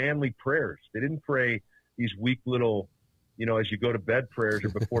prayed manly prayers. They didn't pray these weak little, you know, as you go to bed prayers or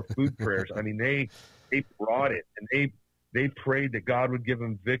before food prayers. I mean, they brought it, and they prayed that God would give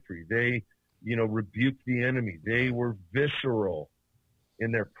them victory. They, you know, rebuked the enemy. They were visceral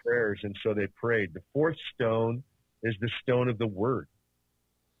in their prayers, and so they prayed. The fourth stone is the stone of the word.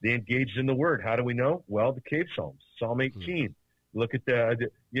 They engaged in the word. How do we know? Well, the Cave Psalms, Psalm 18. Look at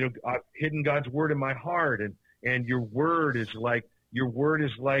I've hidden God's word in my heart, and your word is like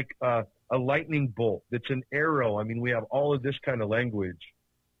a lightning bolt. That's an arrow. I mean, we have all of this kind of language,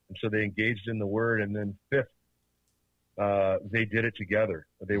 and so they engaged in the word. And then fifth, they did it together.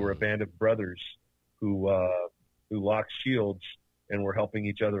 They were a band of brothers who locked shields and were helping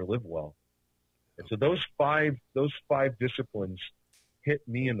each other live well. And so those five disciplines hit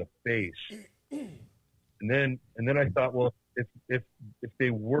me in the face. And then I thought, well, if they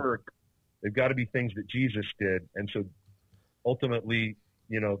work, they've got to be things that Jesus did. And so ultimately,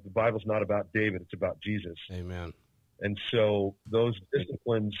 the Bible's not about David, it's about Jesus. Amen. And so those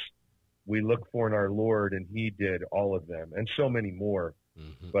disciplines we look for in our Lord, and he did all of them and so many more.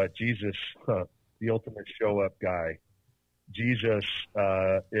 Mm-hmm. But Jesus, the ultimate show up guy, Jesus,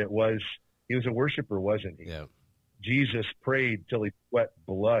 he was a worshiper, wasn't he? Yeah. Jesus prayed till he sweat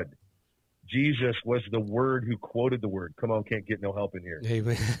blood. Jesus was the Word who quoted the Word. Come on, can't get no help in here.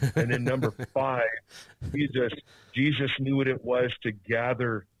 Amen. And then number 5, Jesus knew what it was to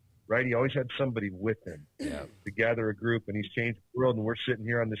gather, right? He always had somebody with him to gather a group, and he's changed the world. And we're sitting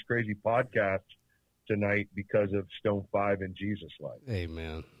here on this crazy podcast tonight because of Stone 5 in Jesus' life.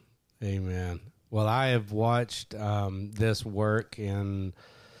 Amen. Amen. Well, I have watched this work in,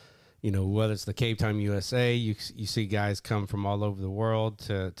 whether it's the Cave Time USA, you see guys come from all over the world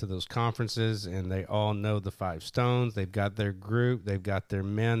to those conferences, and they all know the 5 stones. They've got their group. They've got their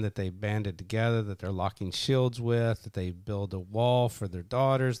men that they've banded together, that they're locking shields with, that they build a wall for their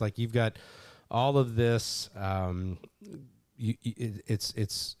daughters. Like, you've got all of this.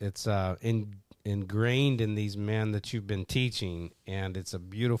 It's ingrained in these men that you've been teaching, and it's a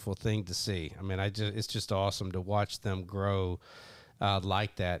beautiful thing to see. I mean, it's just awesome to watch them grow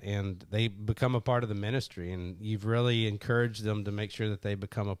like that, and they become a part of the ministry, and you've really encouraged them to make sure that they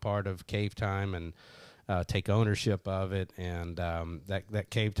become a part of Cave Time and take ownership of it. And that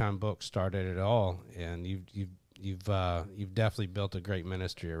Cave Time book started it all, and you've definitely built a great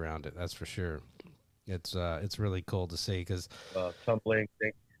ministry around it. That's for sure. It's really cool to see, because humbling.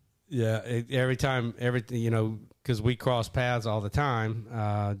 Yeah, everything, because we cross paths all the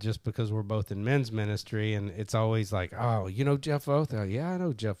time, just because we're both in men's ministry, and it's always like, oh, Jeff Oath? Yeah, I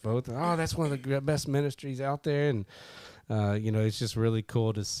know Jeff Oath. Oh, that's one of the best ministries out there, and it's just really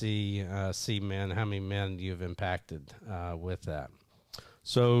cool to see men, how many men you've impacted with that.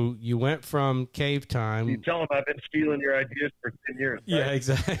 So you went from Cave Time. You tell them I've been stealing your ideas for 10 years. Right? Yeah,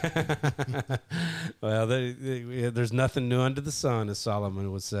 exactly. Well, there's nothing new under the sun, as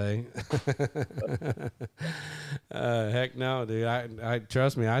Solomon would say. Heck no, dude. I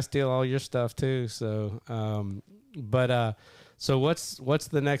trust me. I steal all your stuff too. So, so what's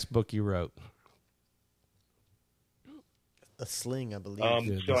the next book you wrote? A Sling, I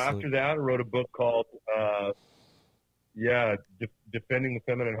believe. So after that, I wrote a book called Defending the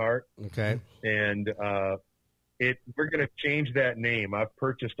Feminine Heart. Okay. And we're going to change that name. I've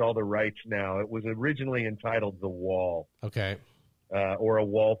purchased all the rights now. It was originally entitled The Wall. Okay. Or A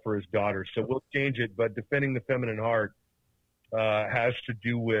Wall for His Daughter. So we'll change it, but Defending the Feminine Heart has to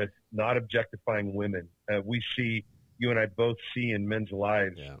do with not objectifying women. You and I both see in men's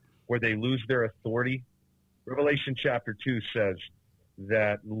lives where they lose their authority. Revelation chapter 2 says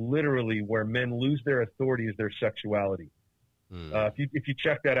that literally where men lose their authority is their sexuality. If you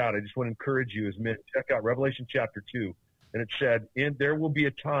check that out, I just want to encourage you as men, check out Revelation chapter 2. And it said, there will be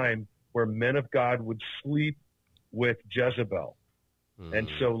a time where men of God would sleep with Jezebel. And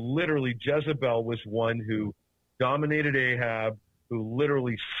so literally Jezebel was one who dominated Ahab, who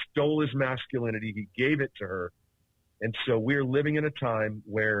literally stole his masculinity. He gave it to her. And so we're living in a time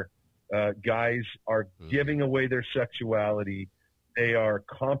where guys are giving away their sexuality. They are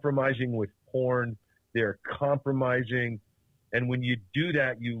compromising with porn. They're compromising. And when you do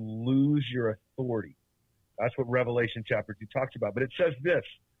that, you lose your authority. That's what Revelation chapter 2 talks about. But it says this: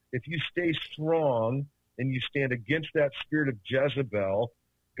 if you stay strong and you stand against that spirit of Jezebel,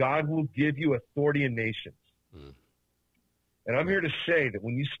 God will give you authority in nations. And I'm here to say that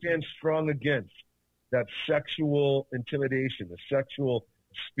when you stand strong against that sexual intimidation, the sexual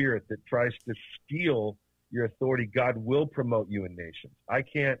spirit that tries to steal your authority, God will promote you in nations.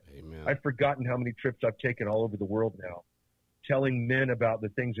 I've forgotten how many trips I've taken all over the world now, telling men about the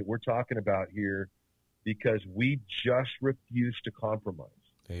things that we're talking about here, because we just refuse to compromise.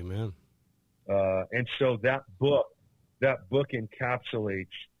 Amen. And so that book encapsulates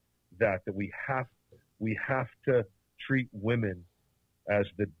that we have to treat women as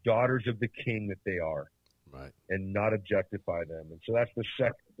the daughters of the King that they are, right, and not objectify them. And so that's the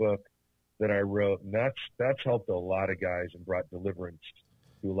second book that I wrote, and that's helped a lot of guys and brought deliverance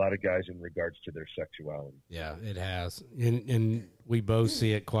to a lot of guys in regards to their sexuality. Yeah, it has. And we both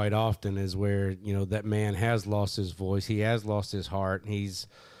see it quite often, is where, that man has lost his voice. He has lost his heart. He's,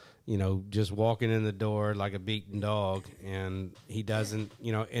 just walking in the door like a beaten dog, and he doesn't,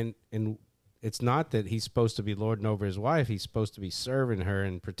 and it's not that he's supposed to be lording over his wife. He's supposed to be serving her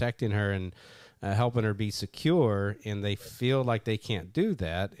and protecting her and helping her be secure, and they feel like they can't do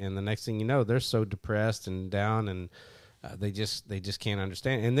that. And the next thing you know, they're so depressed and down, and they just can't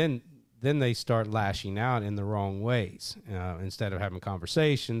understand. And then they start lashing out in the wrong ways. Instead of having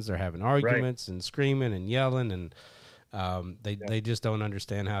conversations, they're having arguments and screaming and yelling, and they just don't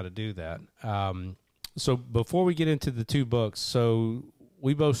understand how to do that. So before we get into the two books, so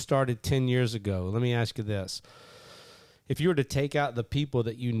we both started 10 years ago. Let me ask you this. If you were to take out the people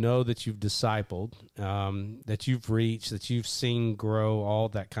that you know that you've discipled, that you've reached, that you've seen grow, all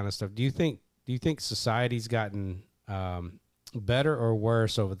that kind of stuff, do you think society's gotten better or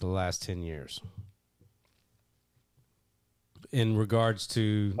worse over the last 10 years in regards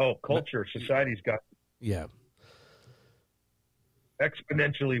to culture? Society's got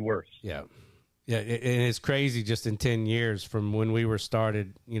exponentially worse. Yeah, and it's crazy just in 10 years from when we were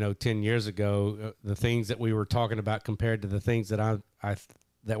started, 10 years ago, the things that we were talking about compared to the things that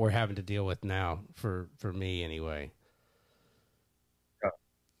that we're having to deal with now for me anyway.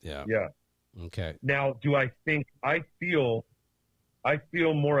 Yeah. Okay. Now, do I think I feel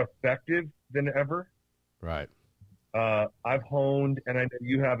more effective than ever? Right. I've honed, and I know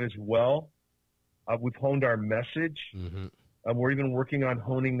you have as well. We've honed our message. Mm-hmm. We're even working on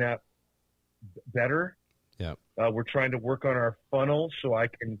honing that better. Yeah. We're trying to work on our funnel so I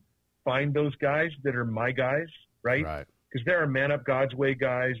can find those guys that are my guys, right? Right. Because there are Man Up God's Way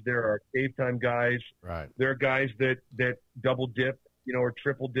guys, there are Cave Time guys, right? There are guys that double dip, or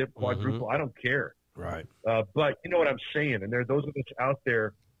triple dip, quadruple. Mm-hmm. I don't care, right? But you know what I'm saying, and there are those of us out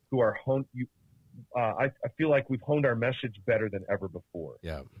there who are honed. I feel like we've honed our message better than ever before.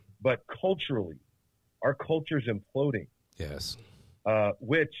 Yeah. But culturally, our culture's imploding. Yes.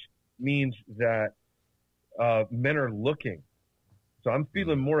 Which means that men are looking. So I'm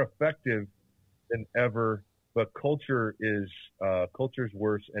feeling more effective than ever, but culture's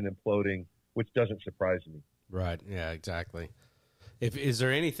worse and imploding, which doesn't surprise me. Right. Yeah, exactly. Is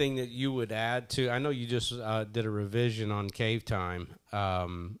there anything that you would add to, I know you just did a revision on Cave Time.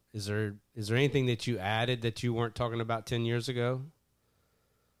 Is there anything that you added that you weren't talking about 10 years ago?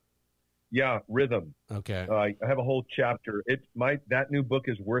 Yeah, rhythm. Okay. I have a whole chapter. That new book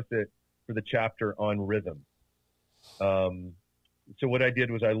is worth it for the chapter on rhythm. So what I did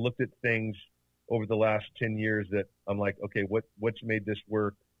was I looked at things over the last 10 years that I'm like, okay, what's made this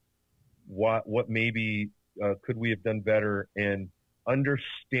work? What maybe could we have done better? And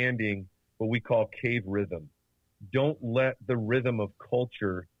understanding what we call cave rhythm. Don't let the rhythm of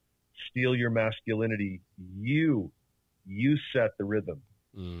culture steal your masculinity. You set the rhythm.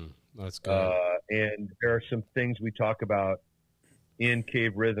 That's good. And there are some things we talk about in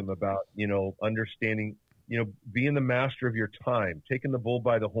Cave Rhythm about, understanding, being the master of your time, taking the bull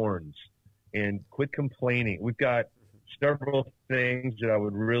by the horns, and quit complaining. We've got several things that I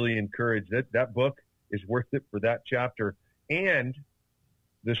would really encourage. That book is worth it for that chapter. And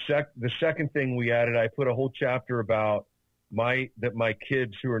the second thing we added, I put a whole chapter about that my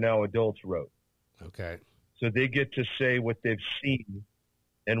kids who are now adults wrote. Okay. So they get to say what they've seen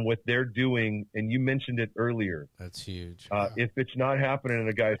and what they're doing. And you mentioned it earlier. That's huge. If it's not happening in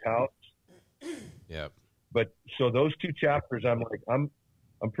a guy's house. Yep. But so those two chapters, I'm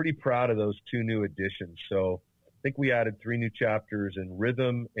pretty proud of those two new additions. So I think we added 3 new chapters, and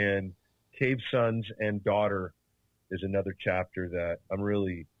Rhythm and Cave Sons and Daughter is another chapter that I'm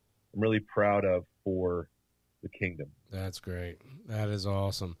really proud of for the kingdom. That's great. That is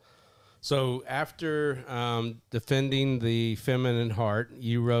awesome. So after defending the feminine heart,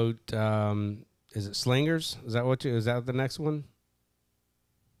 you wrote, is it Slingers? Is that the next one?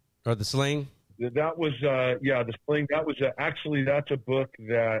 Or the Sling? That was, the Sling. That was that's a book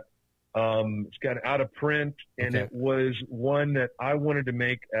that it's got out of print, and It was one that I wanted to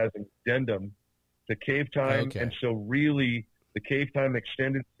make as an addendum to Cave Time. Okay. And so really the Cave Time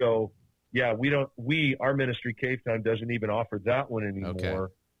extended. So yeah, our ministry Cave Time doesn't even offer that one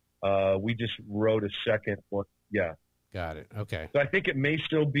anymore. Okay. We just wrote a second one. Yeah. Got it. Okay. So I think it may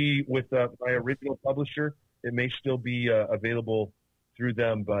still be with my original publisher. It may still be available through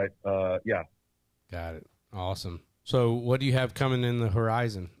them, but yeah. Got it. Awesome. So what do you have coming in the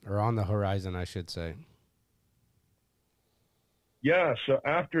horizon, or on the horizon, I should say? Yeah. So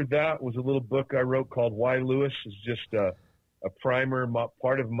after that was a little book I wrote called Why Lewis. It's just a primer.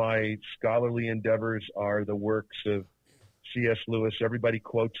 Part of my scholarly endeavors are the works of C.S. Lewis. Everybody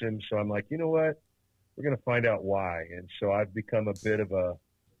quotes him. So I'm like, you know what? We're going to find out why. And so I've become a bit of a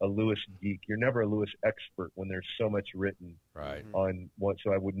Lewis geek. You're never a Lewis expert when there's so much written on one.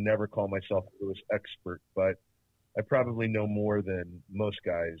 So I would never call myself a Lewis expert, but I probably know more than most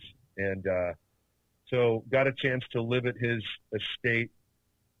guys. And so got a chance to live at his estate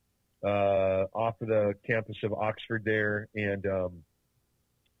off of the campus of Oxford there, and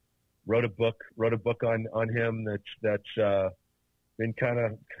wrote a book on him that's been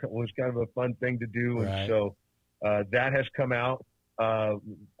was kind of a fun thing to do. Right. And so that has come out,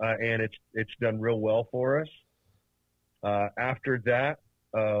 and it's done real well for us. After that,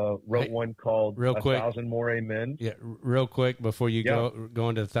 wrote one called real quick, 1,000 More Amens. Yeah, real quick before you go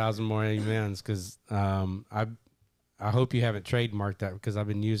into 1,000 More Amens, because I hope you haven't trademarked that, because I've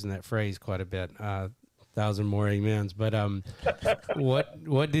been using that phrase quite a bit. 1,000 More Amens. But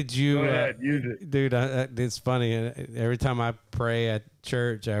what did you? Go ahead, use it, dude. It's funny. Every time I pray at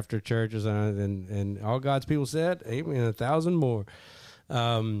church, after church or something, and all God's people said, "Amen." 1,000 more.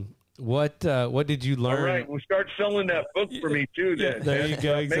 What did you learn? All right, we'll start selling that book for me too. Then there you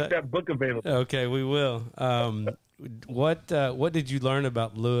go. Make that book available. Okay, we will. What did you learn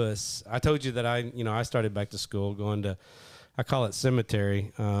about Lewis? I told you that I started back to school, going to, I call it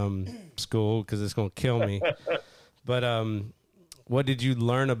cemetery school, because it's going to kill me. But what did you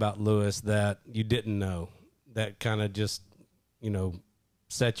learn about Lewis that you didn't know, that kind of just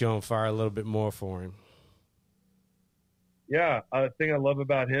set you on fire a little bit more for him? Yeah, the thing I love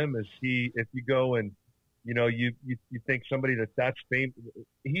about him is if you go and you think somebody that's famous,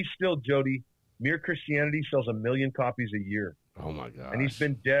 he's still, Jody, Mere Christianity sells 1 million copies a year. Oh my gosh. And he's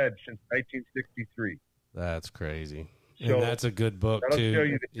been dead since 1963. That's crazy. So and that's a good book that'll too. Show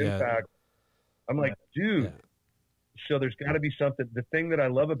you the impact. I'm like, dude. Yeah. So there's got to be something. The thing that I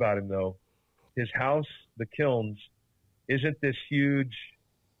love about him, though, his house, the Kilns, isn't this huge,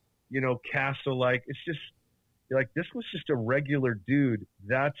 castle like. It's just, you're like, this was just a regular dude.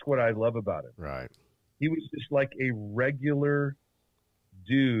 That's what I love about him. Right. He was just like a regular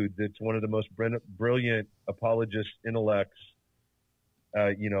dude that's one of the most brilliant apologist intellects,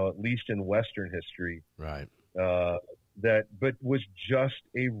 at least in Western history. Right. But was just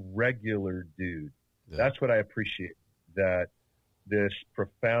a regular dude. Yeah. That's what I appreciate, that this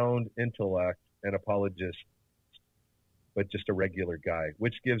profound intellect and apologist, but just a regular guy,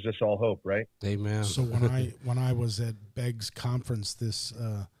 which gives us all hope, right? Amen. So when I was at Begg's conference this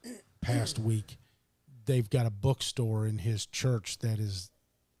past week, they've got a bookstore in his church that is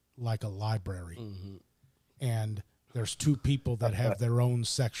like a library. Mm-hmm. And there's two people that have their own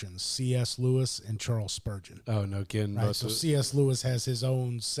sections, C.S. Lewis and Charles Spurgeon. Oh, no kidding. Right? So C.S. Lewis has his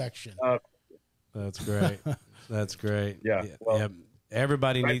own section. That's great. That's great. Yeah. Well, yeah.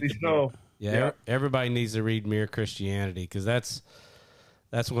 Everybody needs to know. Yeah, everybody needs to read Mere Christianity, because that's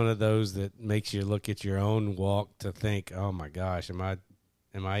one of those that makes you look at your own walk to think, oh my gosh, am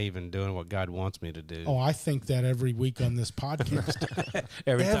I even doing what God wants me to do? Oh, I think that every week on this podcast.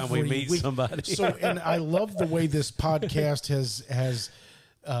 every time we meet somebody. So, and I love the way this podcast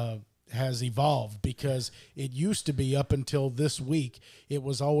has evolved, because it used to be, up until this week, it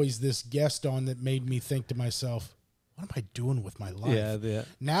was always this guest on that made me think to myself, what am I doing with my life? Yeah.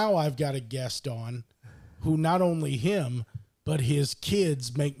 Now I've got a guest on who, not only him, but his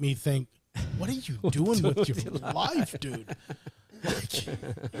kids make me think, what are you doing with your life, dude?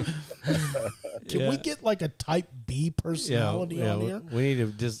 Can we get like a type B personality on here? We need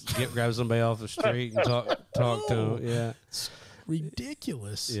to just grab somebody off the street and talk to him. Yeah. It's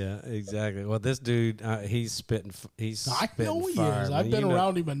ridiculous. Yeah, exactly. Well, this dude, he's spitting. I know he fire, is. I've been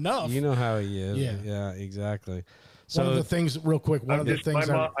around him enough. You know how he is. Yeah, exactly. So one of the things, real quick, I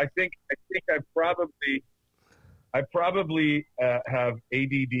think I probably have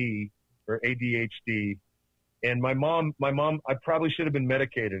ADD or ADHD, and my mom, I probably should have been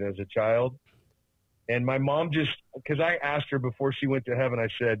medicated as a child, and my mom because I asked her before she went to heaven, I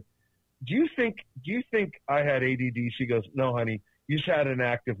said, do you think I had ADD? She goes, no, honey, you just had an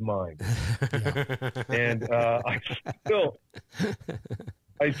active mind. And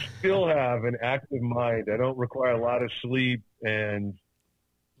I still have an active mind. I don't require a lot of sleep, and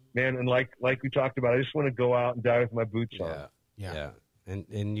man, and like we talked about, I just want to go out and die with my boots on. Yeah.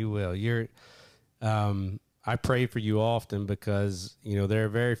 And you will. I pray for you often, because there are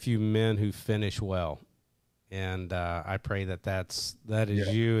very few men who finish well, and I pray that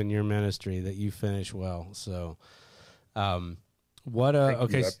is you and your ministry, that you finish well. So, okay,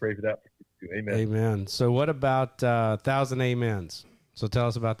 I pray for that for you too. Amen. Amen. So, what about 1,000 Amens? So, tell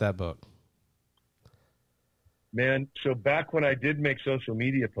us about that book. Man, so back when I did make social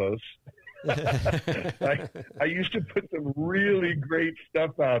media posts, I used to put some really great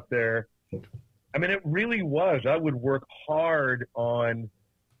stuff out there. I mean, it really was. I would work hard I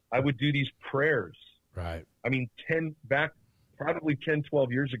would do these prayers. Right. I mean, probably 10,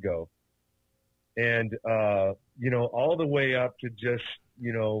 12 years ago. And, all the way up to just,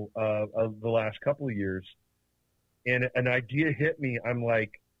 the last couple of years. And an idea hit me. I'm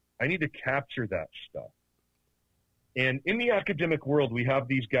like, I need to capture that stuff. And in the academic world, we have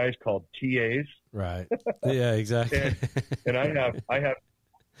these guys called TAs. Right. Yeah, exactly. and I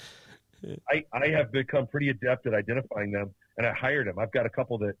have become pretty adept at identifying them, and I hired them. I've got a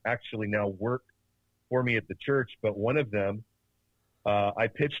couple that actually now work for me at the church, but one of them, I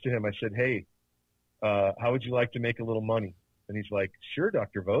pitched to him. I said, "Hey, how would you like to make a little money?" And he's like, "Sure,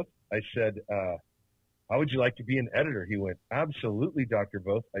 Dr. Voth." I said, "How would you like to be an editor?" He went, "Absolutely, Dr.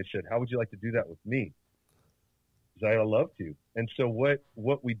 Voth." I said, "How would you like to do that with me?" He said, "I'd love to." And so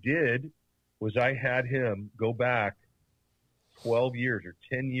what we did was I had him go back 12 years or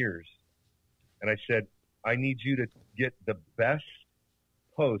 10 years. And I said, "I need you to get the best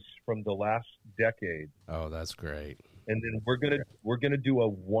posts from the last decade." Oh, that's great. And then we're going to do a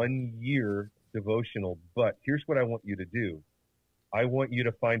 1-year devotional. But here's what I want you to do. I want you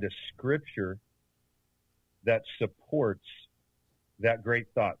to find a scripture that supports that great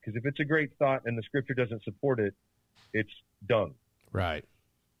thought. Because if it's a great thought and the scripture doesn't support it, it's dung. Right.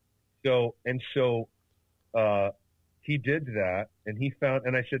 So he did that, and he found,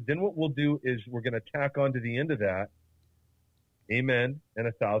 and I said, then what we'll do is we're going to tack on to the end of that, amen, and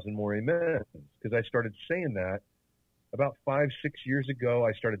 1,000 more amens. Because I started saying that about 5-6 years ago.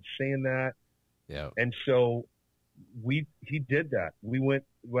 I started saying that. Yeah. And so he did that. We went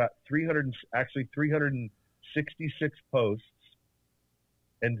about 366 posts,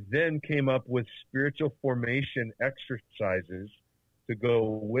 and then came up with spiritual formation exercises to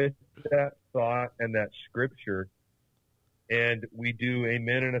go with that thought and that scripture. And we do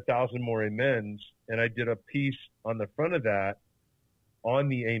amen and 1,000 more amens. And I did a piece on the front of that on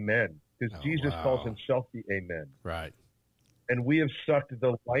the amen, because Jesus calls himself the amen. Right. And we have sucked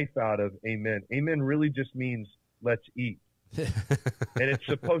the life out of amen. Amen really just means let's eat. And it's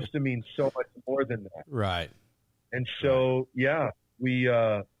supposed to mean so much more than that. Right. And so, yeah, we,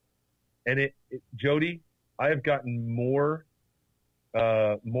 Jody, I have gotten more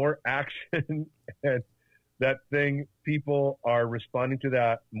action, and that thing, people are responding to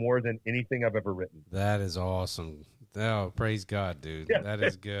that more than anything I've ever written. That is awesome. Oh, praise God, dude. Yeah. That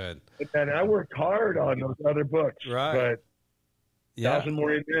is good. And I worked hard on those other books. Right. But yeah. 1,000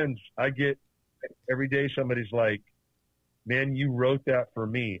 more amens. I get every day somebody's like, "Man, you wrote that for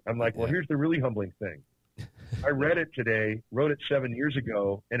me." I'm like, well, here's the really humbling thing. I read it today, wrote it 7 years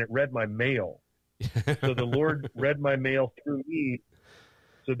ago, and it read my mail. So the Lord read my mail through me.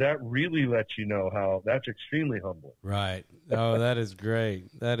 So that really lets you know how that's extremely humbling. Right. Oh, that is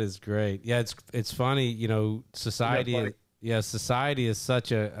great. That is great. Yeah, it's funny, you know, society is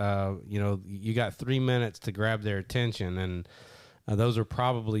such a, you got 3 minutes to grab their attention, and those are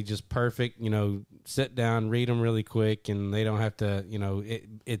probably just perfect, you know, sit down, read them really quick, and they don't have to, you know,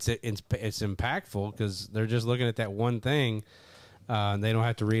 it's impactful because they're just looking at that one thing. And they don't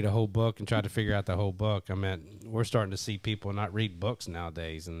have to read a whole book and try to figure out the whole book. I mean, we're starting to see people not read books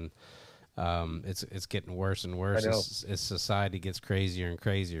nowadays, and it's getting worse and worse as society gets crazier and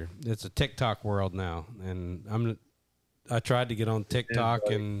crazier. It's a TikTok world now, and I tried to get on TikTok,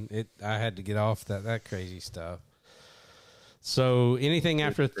 and I had to get off that crazy stuff. So anything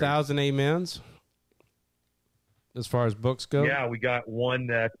after 1,000 amens as far as books go? Yeah, we got one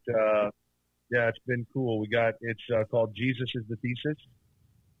that yeah, it's been cool. It's called Jesus is the Thesis,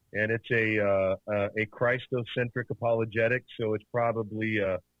 and it's a Christocentric apologetic. So it's probably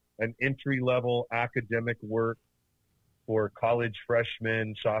an entry-level academic work for college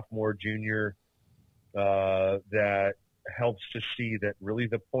freshmen, sophomore, junior, that helps to see that really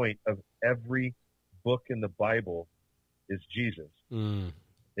the point of every book in the Bible is Jesus in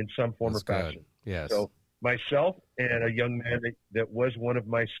some form or fashion. Yes. So myself and a young man that was one of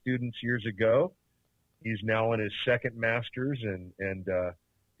my students years ago, he's now in his second master's and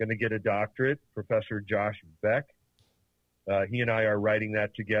going to get a doctorate, Professor Josh Beck. He and I are writing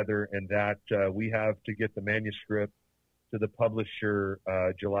that together, and that we have to get the manuscript to the publisher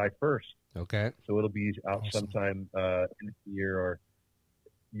July 1st. Okay. So it'll be out sometime in the year, or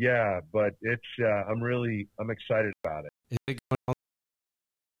but it's I'm excited about it. Is it going on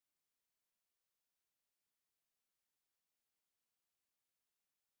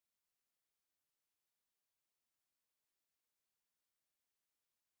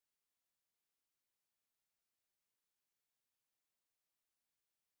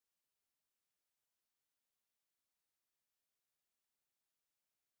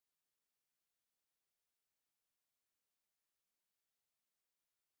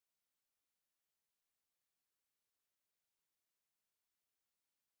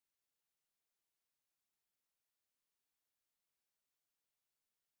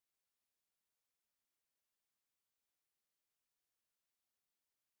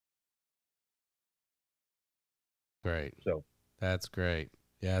Great. So that's great.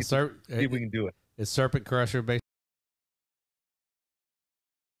 Yeah, see if we can do it. Is Serpent Crusher based?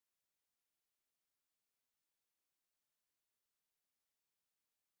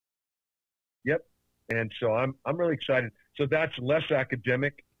 Yep. And so I'm really excited. So that's less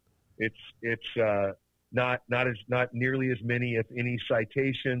academic. It's not nearly as many, if any,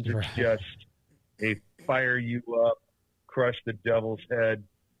 citations. It's just a fire you up, crush the devil's head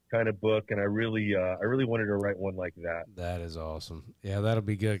kind of book. And I really wanted to write one like that. That is awesome. Yeah, that'll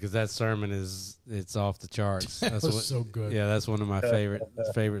be good because that sermon it's off the charts. That's so good. Yeah, that's one of my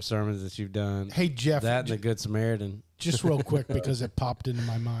favorite sermons that you've done. Hey, Jeff. That and the Good Samaritan. Just real quick because it popped into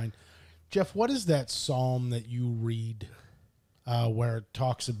my mind. Jeff, what is that psalm that you read where it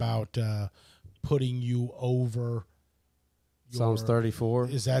talks about putting you over? Psalms 34.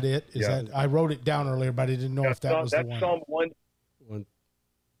 Is that it? Is that? I wrote it down earlier, but I didn't know if that was the one. That's Psalm 1.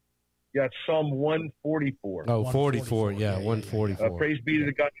 Yeah, it's Psalm 144. Oh, 44. Yeah, 144. Praise be to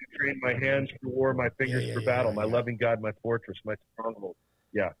the God who trained my hands for war, my fingers for battle, my loving God, my fortress, my stronghold.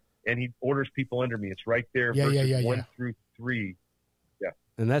 Yeah, and he orders people under me. It's right there, verses 1 through 3.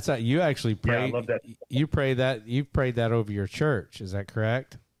 And that's how you actually pray. Yeah, I love that. You prayed that over your church. Is that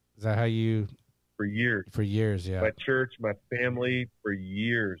correct? Is that how you? For years. For years, yeah. My church, my family, for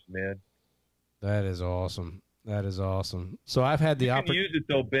years, man. That is awesome. That is awesome. So I've had the opportunity. You can use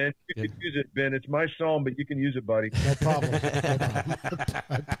it though, Ben. You can use it, Ben. It's my psalm, but you can use it, buddy. No problem.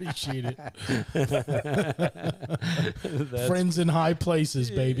 I appreciate it. Friends in high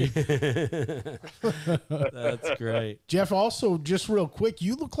places, baby. That's great. Jeff, also, just real quick,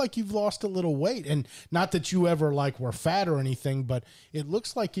 you look like you've lost a little weight. And not that you ever were fat or anything, but it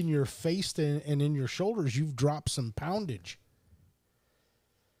looks like in your face and in your shoulders, you've dropped some poundage.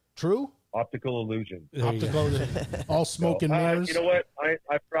 True? Optical illusion. All smoke and mirrors. You know what?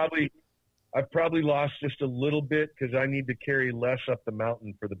 I've probably lost just a little bit because I need to carry less up the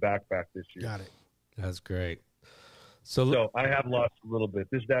mountain for the backpack this year. Got it. That's great. So I have lost a little bit.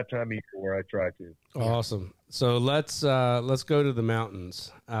 This is that time of year where I try to. Awesome. So let's go to the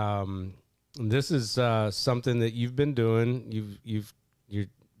mountains. This is something that you've been doing. You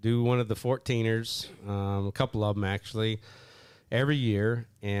do one of the 14ers, a couple of them actually, every year,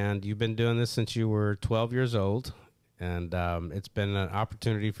 and you've been doing this since you were 12 years old, and it's been an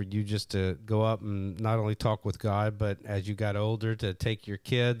opportunity for you just to go up and not only talk with God, but as you got older, to take your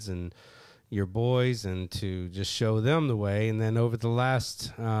kids and your boys and to just show them the way. And then over the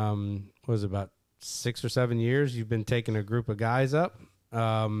last, about 6 or 7 years, you've been taking a group of guys up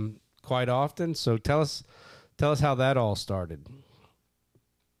quite often. So tell us how that all started.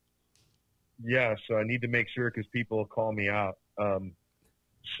 Yeah, so I need to make sure because people will call me out.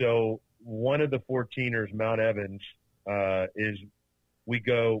 So one of the 14ers, Mount Evans, is we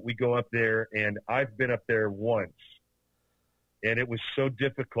go up there, and I've been up there once, and it was so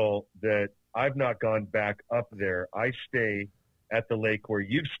difficult that I've not gone back up there. I stay at the lake where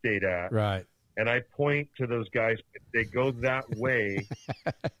you've stayed at. Right. And I point to those guys. If they go that way,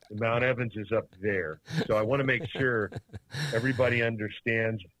 Mount Evans is up there. So I want to make sure everybody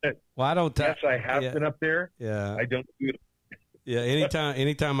understands that. Well, I don't. Yes, I have been up there. Yeah. I don't do it. Yeah.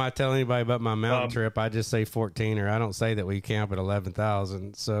 Anytime I tell anybody about my mountain trip, I just say 14er. I don't say that we camp at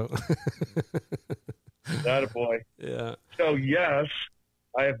 11,000. So. That a boy. Yeah. So yes,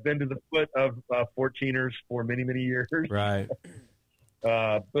 I have been to the foot of 14ers for many, many years. Right.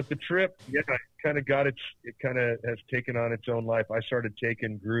 But the trip, it kind of has taken on its own life. I started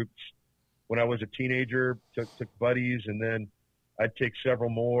taking groups when I was a teenager, took buddies, and then I'd take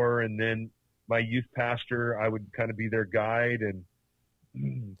several more. And then my youth pastor, I would kind of be their guide and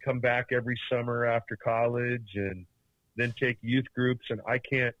come back every summer after college and then take youth groups. And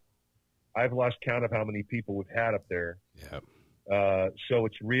I've lost count of how many people we've had up there. Yeah. So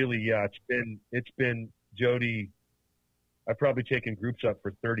it's really, it's been Jody. I've probably taken groups up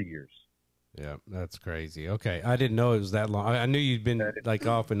for 30 years. Yeah, that's crazy. Okay. I didn't know it was that long. I knew you'd been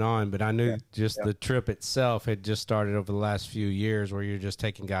off and on, but I knew the trip itself had just started over the last few years where you're just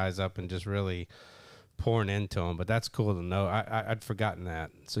taking guys up and just really pouring into them. But that's cool to know. I'd forgotten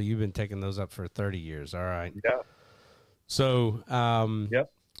that. So you've been taking those up for 30 years. All right. Yeah. So,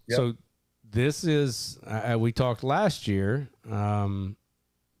 Yep. So this is, we talked last year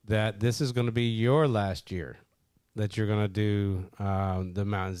that this is going to be your last year that you're going to do the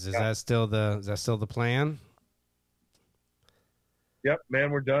mountains. Is that still the plan? Yep,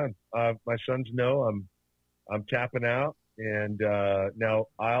 man, we're done. My sons know I'm tapping out, and now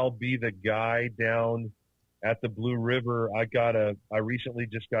I'll be the guy down at the Blue River. I recently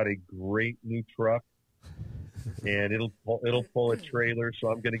just got a great new truck and it'll pull a trailer. So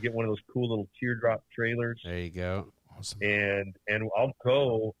I'm going to get one of those cool little teardrop trailers. There you go. Awesome. And I'll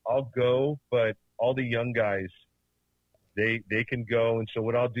go, but all the young guys, they can go. And so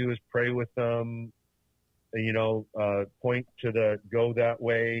what I'll do is pray with them, point to the go that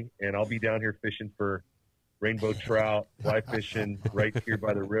way, and I'll be down here fishing for rainbow trout, fly fishing right here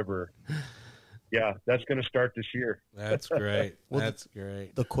by the river. Yeah, that's going to start this year. That's great. That's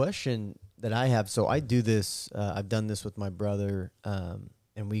great. The question that I have, so I do this, I've done this with my brother, and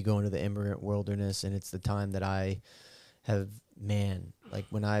we go into the immigrant wilderness, and it's the time that I have, like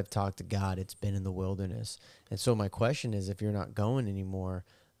when I've talked to God, it's been in the wilderness. And so my question is, if you're not going anymore,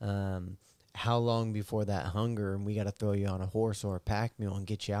 how long before that hunger, and we got to throw you on a horse or a pack mule and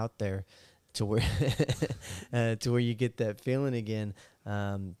get you out there to where you get that feeling again,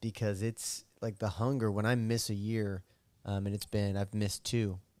 because it's like the hunger. When I miss a year, and I've missed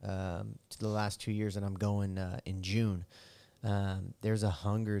two, to the last 2 years, and I'm going in June. There's a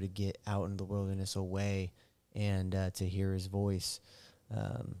hunger to get out into the wilderness away and to hear his voice.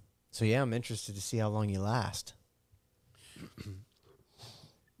 So yeah, I'm interested to see how long you last.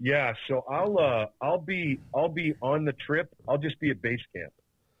 Yeah, so I'll be on the trip. I'll just be at base camp.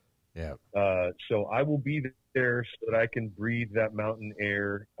 Yeah. So I will be there so that I can breathe that mountain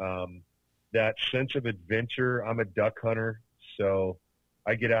air, that sense of adventure. I'm a duck hunter, so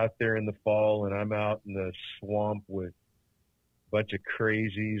I get out there in the fall and I'm out in the swamp with a bunch of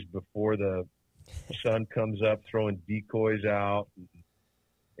crazies before the sun comes up, throwing decoys out.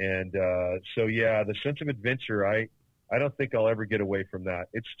 And so, yeah, the sense of adventure, I don't think I'll ever get away from that.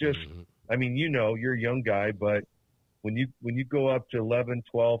 It's just, I mean, you're a young guy, but when you go up to 11,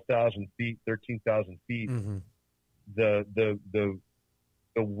 12,000 feet, 13,000 feet, the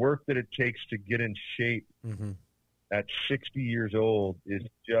work that it takes to get in shape at 60 years old is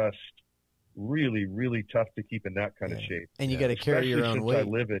just really, really tough to keep in that kind of shape. And you got to carry your own weight. I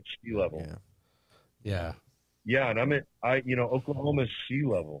live at sea level. Yeah. Yeah, and Oklahoma's sea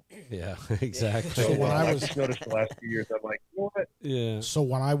level. Yeah, exactly. So when I just noticed the last few years, I'm like, what? Yeah. So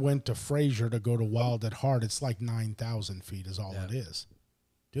when I went to Fraser to go to Wild at Heart, it's like 9,000 feet is all it is.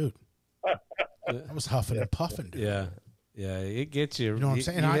 Dude, I was huffing and puffing, dude. Yeah. Yeah, it gets you. You know what I'm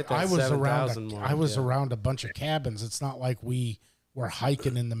saying? I was around a bunch of cabins. It's not like we were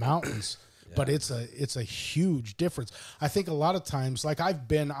hiking in the mountains. But it's a huge difference. I think a lot of times, like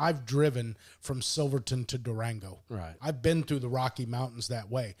I've driven from Silverton to Durango. Right. I've been through the Rocky Mountains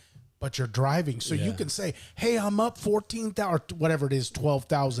that way. But you're driving, so you can say, "Hey, I'm up 14,000 or whatever it is,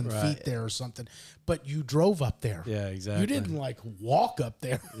 12,000 feet there or something." But you drove up there. Yeah, exactly. You didn't like walk up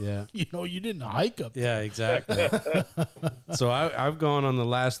there. Yeah. You didn't hike up there. Yeah, exactly. So I've gone on the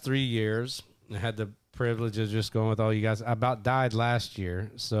last 3 years. I had the privilege of just going with all you guys. I about died last year,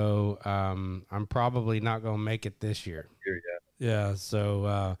 so I'm probably not going to make it this year. Yeah.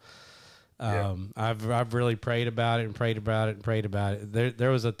 So I've really prayed about it.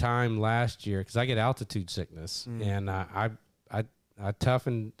 There was a time last year because I get altitude sickness, and I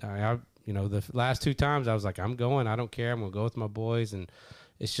toughened. The last 2 times I was like, I'm going. I don't care. I'm gonna go with my boys, and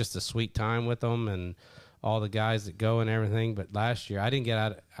it's just a sweet time with them and all the guys that go and everything. But last year I didn't get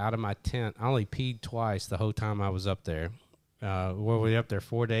out of my tent. I only peed twice the whole time I was up there. Were we up there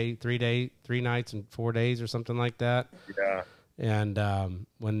 3 nights and 4 days or something like that? Yeah. And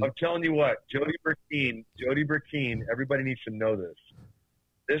when I'm telling you what, Jody Burkeen, everybody needs to know this.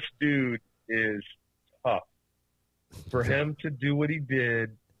 This dude is tough. For him to do what he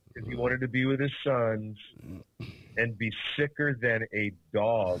did, because he wanted to be with his sons and be sicker than a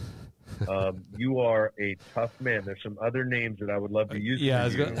dog. You are a tough man. There's some other names that I would love to use. Yeah, I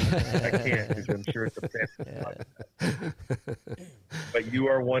can't because I'm sure it's a fantasy. But you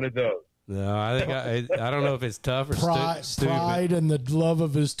are one of those. No, I think I don't know if it's tough or stupid. Pride and the love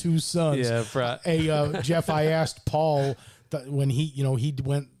of his 2 sons. Yeah, pride. Hey, Jeff, I asked Paul when he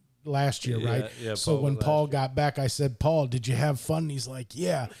went last year, right? Yeah, so Paul when Paul got back, I said, "Paul, did you have fun?" And he's like,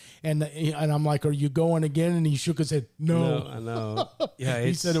 "Yeah." And I'm like, "Are you going again?" And he shook his head, "No." I know. Yeah,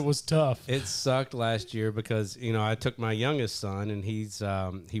 he said it was tough. It sucked last year because I took my youngest son, and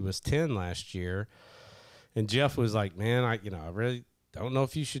he was 10 last year, and Jeff was like, "Man, I really don't know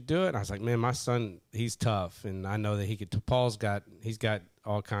if you should do it." And I was like, "Man, my son, he's tough, and I know that he could." He's got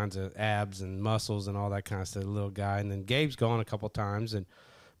all kinds of abs and muscles and all that kind of stuff, little guy. And then Gabe's gone a couple times,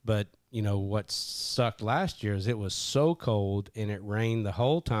 but what sucked last year is it was so cold and it rained the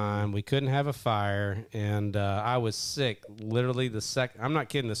whole time. We couldn't have a fire, and I was sick. Literally I'm not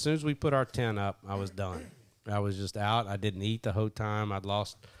kidding. As soon as we put our tent up, I was done. I was just out. I didn't eat the whole time. I'd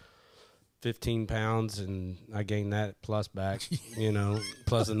lost 15 pounds, and I gained that plus back,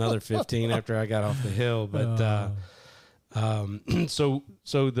 plus another 15 after I got off the hill. But so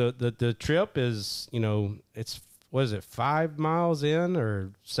the trip is, it's, what is it, 5 miles in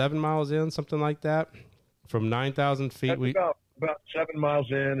or 7 miles in, something like that, from 9,000 feet. About 7 miles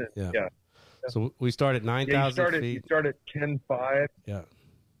in. And, yeah. So we start at 9,000 feet. You start at 10.5. Yeah.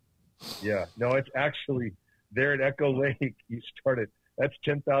 Yeah. No, it's actually there at Echo Lake. That's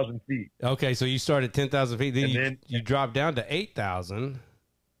 10,000 feet. Okay, so you start at 10,000 feet. Then you drop down to 8,000,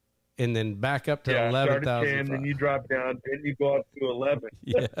 and then back up to 11,000. Then you drop down. Then you go up to 11.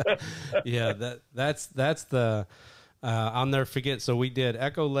 Yeah. That's the. I'll never forget. So we did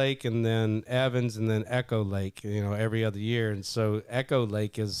Echo Lake and then Evans and then Echo Lake, every other year. And so Echo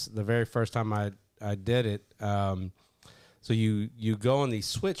Lake is the very first time I did it. So you go on these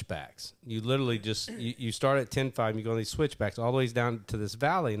switchbacks. You literally just, you start at 10.5, you go on these switchbacks all the way down to this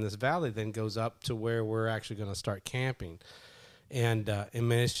valley. And this valley then goes up to where we're actually going to start camping. And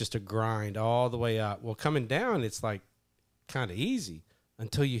man, it's just a grind all the way up. Well, coming down, it's like kind of easy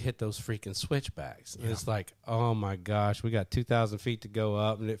until you hit those freaking switchbacks. And it's like, oh my gosh, we got 2,000 feet to go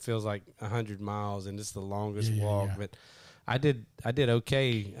up, and it feels like 100 miles, and it's the longest walk. Yeah. But I did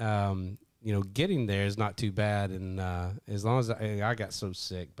okay. Getting there is not too bad, and as long as I got so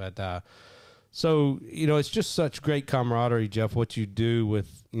sick. But so it's just such great camaraderie, Jeff. What you do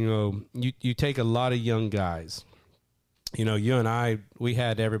with you take a lot of young guys. You and I, we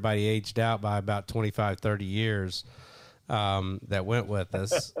had everybody aged out by about 25, 30 years. That went with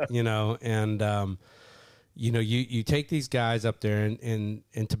us, and you take these guys up there, and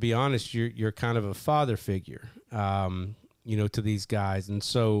to be honest, you're kind of a father figure, to these guys, and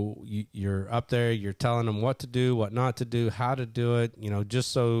so you're up there, you're telling them what to do, what not to do, how to do it,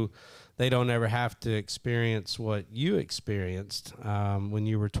 just so they don't ever have to experience what you experienced when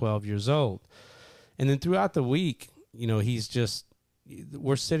you were 12 years old, and then throughout the week,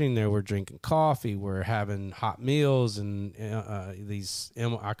 we're sitting there, we're drinking coffee, we're having hot meals, and these,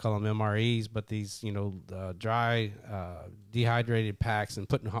 I call them MREs, but these, dry, dehydrated packs, and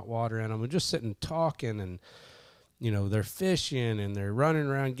putting hot water in them, and just sitting talking, and, they're fishing, and they're running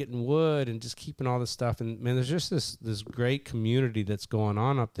around getting wood, and just keeping all this stuff. And man, there's just this great community that's going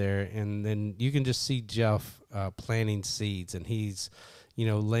on up there. And then you can just see Jeff planting seeds, and he's,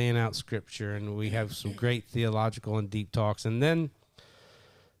 laying out scripture, and we have some great theological and deep talks. And then,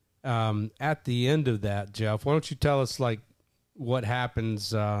 at the end of that, Jeff, why don't you tell us what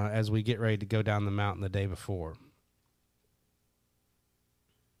happens as we get ready to go down the mountain the day before?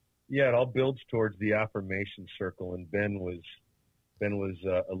 Yeah, it all builds towards the affirmation circle, and Ben was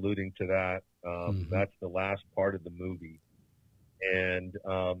alluding to that. That's the last part of the movie, and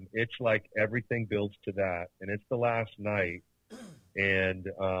it's like everything builds to that, and it's the last night. And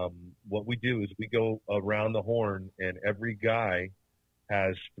what we do is we go around the horn, and every guy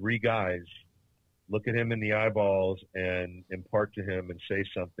has 3 guys look at him in the eyeballs and impart to him and say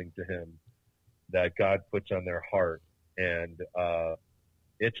something to him that God puts on their heart. And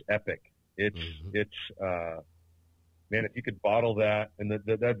it's epic. It's man, if you could bottle that, and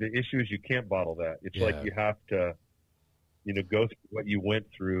the issue is you can't bottle that. It's like you have to, go through what you went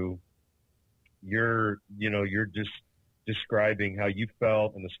through. You're just describing how you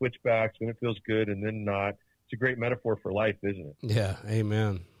felt and the switchbacks, and it feels good and then not. It's a great metaphor for life, isn't it? Yeah.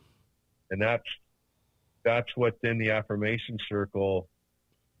 Amen. And that's what then the affirmation circle,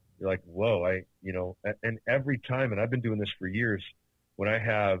 you're like, whoa, and every time, and I've been doing this for years, when I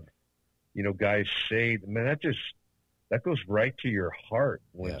have, guys say, man, that goes right to your heart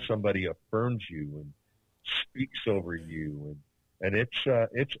when somebody affirms you and speaks over you. And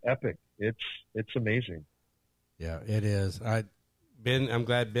it's epic. It's amazing. Yeah, it is. I'm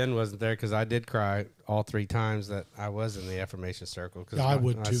glad Ben wasn't there, because I did cry all 3 times that I was in the affirmation circle. Yeah, I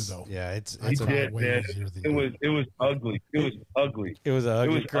would too, though. Yeah, it's man. It was ugly. It was ugly. It was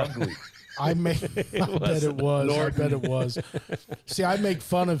ugly. I bet it was. See, I make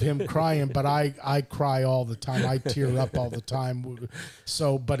fun of him crying, but I cry all the time. I tear up all the time.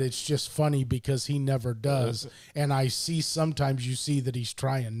 So, but it's just funny because he never does. And I see sometimes you see that he's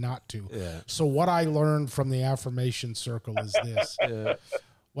trying not to. Yeah. So what I learned from the affirmation circle is this.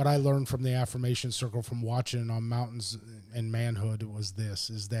 What I learned from the affirmation circle from watching it on Mountains and Manhood was this,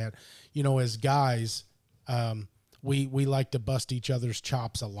 is that, as guys, we like to bust each other's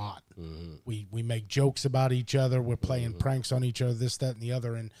chops a lot. Mm-hmm. We make jokes about each other. We're playing pranks on each other, this, that, and the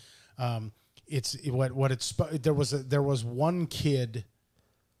other. And there was one kid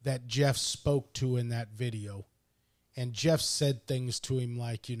that Jeff spoke to in that video, and Jeff said things to him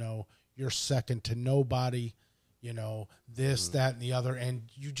like, you're second to nobody. you know, this, that, and the other. And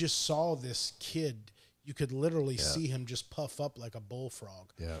you just saw this kid. You could literally see him just puff up like a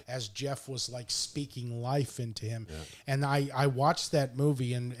bullfrog as Jeff was like speaking life into him. Yeah. And I watched that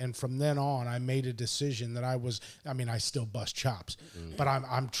movie, and from then on, I made a decision that I still bust chops, but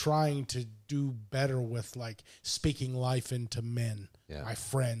I'm trying to do better with like speaking life into men, my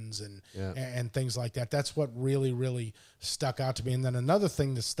friends and things like that. That's what really, really stuck out to me. And then another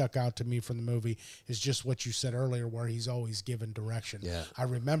thing that stuck out to me from the movie is just what you said earlier, where he's always given direction. Yeah. I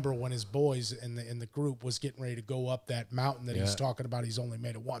remember when his boys in the group was getting ready to go up that mountain that he's talking about. He's only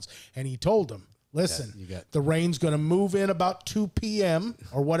made it once. And he told them, listen, the rain's going to move in about 2 p.m.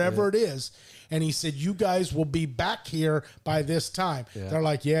 or whatever it is. And he said, you guys will be back here by this time. Yeah. They're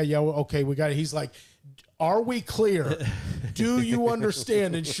like, okay, we got it. He's like, are we clear? Do you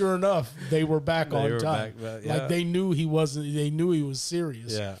understand? And sure enough, they were back on time. Like they knew he wasn't. They knew he was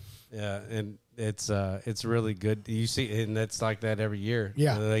serious. Yeah, yeah, and it's really good. You see, and that's like that every year.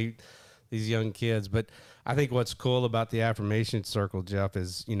 Yeah, these young kids. But I think what's cool about the affirmation circle, Jeff,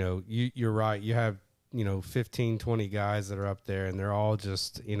 is you're right. You have 15, 20 guys that are up there, and they're all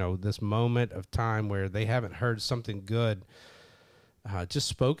just this moment of time where they haven't heard something good. Just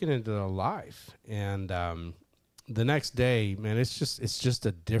spoken into their life, and the next day, man, it's just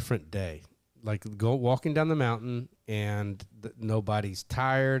a different day. Like walking down the mountain, and nobody's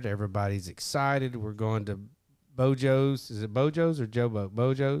tired, everybody's excited. We're going to Bojo's. Is it Bojo's or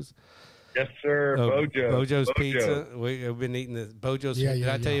Bojo's? Yes, sir. Bojo's Pizza. We've been eating the Bojo's. Did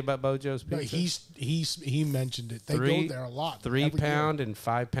I tell you about Bojo's Pizza? No, he mentioned it. They go there a lot. 3-pound and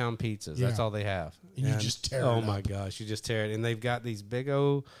 5-pound pizzas. Yeah. That's all they have. And you just tear it up. Oh my gosh, you just tear it. And they've got these big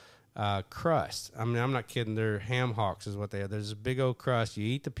old crust. I mean, I'm not kidding. They're ham hocks is what they are. There's a big old crust. You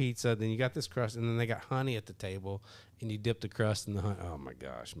eat the pizza, then you got this crust, and then they got honey at the table, and you dip the crust in the honey. Oh my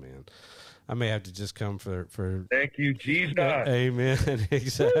gosh, man. I may have to just come for Thank you, Jesus. Amen.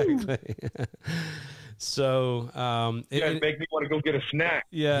 Exactly. So you guys make me want to go get a snack.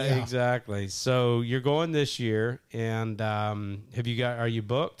 Yeah, exactly. So you're going this year, and are you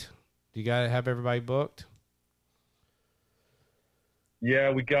booked? Do you have everybody booked? Yeah,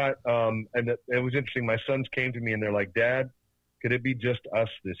 we got and it was interesting. My sons came to me and they're like, Dad, could it be just us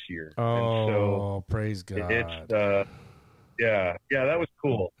this year? Oh, and so praise God. It's yeah, that was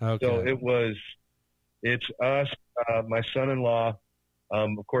cool. Okay. So it's us, my son-in-law,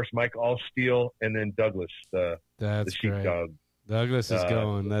 of course, Mike Allsteel, and then Douglas, the sheepdog. Douglas is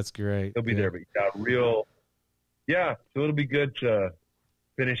going. That's great. He'll be there, but so it'll be good to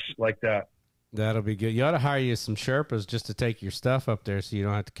finish like that. That'll be good. You ought to hire you some Sherpas just to take your stuff up there so you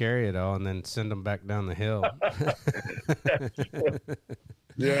don't have to carry it all and then send them back down the hill.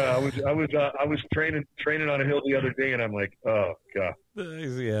 Yeah, I was training on a hill the other day, and I'm like, oh God.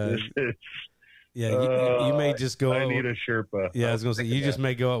 Yeah. You may just go. I need a Sherpa. Yeah, I was gonna say you just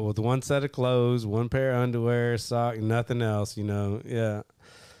may go up with one set of clothes, one pair of underwear, sock, nothing else. Yeah.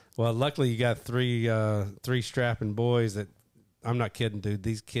 Well, luckily you got three strapping boys that. I'm not kidding, dude.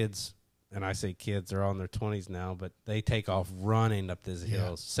 These kids, and I say kids, they're all in their 20s now, but they take off running up these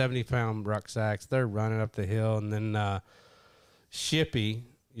hills. 70-pound rucksacks. They're running up the hill, and then Shippy,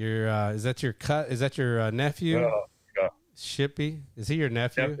 is that your nephew? Yeah. Shippy, is he your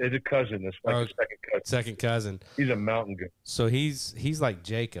nephew? Yeah, it's a cousin. It's like a second cousin. Second cousin. He's a mountain goat. So he's like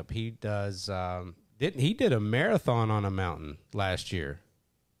Jacob. He does. He did a marathon on a mountain last year?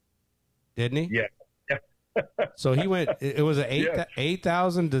 Didn't he? Yeah. So he went. It was an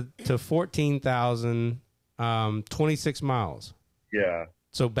 8,000 to 14,000, 26 miles. Yeah.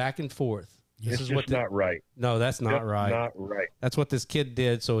 So back and forth. This is not right. No, that's not right. Not right. That's what this kid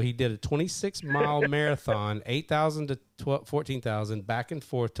did. So he did a 26-mile marathon, 8,000 to 14,000, back and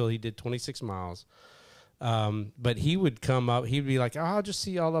forth till he did 26 miles. But he would come up. He'd be like, "Oh, I'll just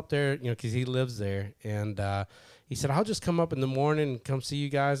see y'all up there," because he lives there. And he said, "I'll just come up in the morning and come see you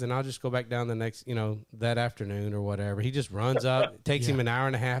guys, and I'll just go back down the next, that afternoon or whatever." He just runs up. It takes him an hour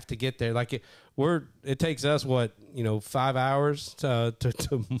and a half to get there. Like it takes us 5 hours to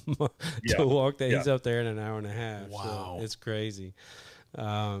walk there. He's up there in an hour and a half. Wow, so it's crazy.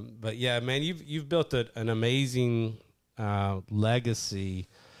 But yeah, man, you've built an amazing legacy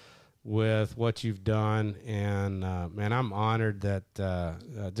with what you've done, and man, I'm honored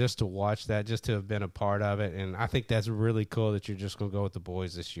that just to watch that, just to have been a part of it, and I think that's really cool that you're just going to go with the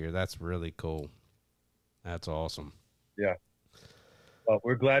boys this year. That's really cool. That's awesome. Yeah. Well,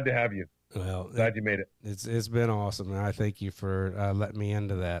 we're glad to have you. Well, glad you made it. It's been awesome, and I thank you for letting me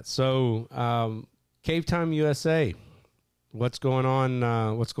into that. So, Cave Time USA, what's going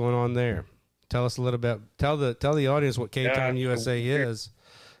on? What's going on there? Tell us a little bit. Tell the audience what Cave Time USA is.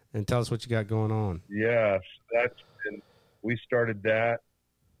 And tell us what you got going on. Yes. we started that,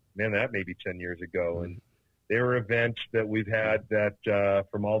 man, that may be 10 years ago. And there were events that we've had that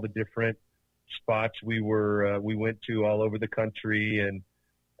from all the different spots we went to all over the country. And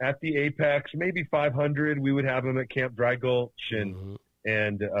at the Apex, maybe 500, we would have them at Camp Dry Gulch. And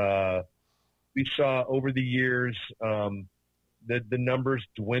we saw over the years the numbers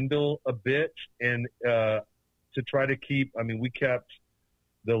dwindle a bit. And to try to keep, I mean, we kept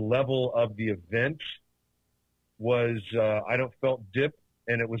the level of the event was, I don't felt dip,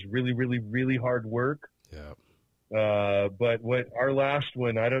 and it was really, really, really hard work. Yeah. But what our last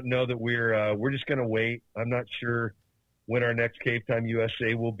one, I don't know that we're just going to wait. I'm not sure when our next Cave Time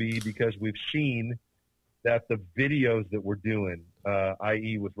USA will be, because we've seen that the videos that we're doing,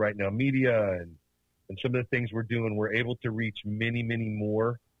 i.e. with Right Now Media and some of the things we're doing, we're able to reach many, many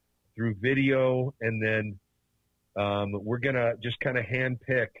more through video. And then we're going to just kind of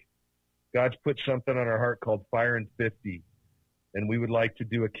handpick. God's put something on our heart called Fire in 50. And we would like to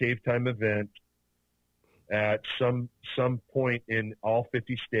do a Cave Time event at some point in all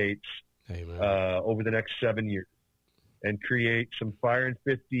 50 states over the next 7 years, and create some Fire in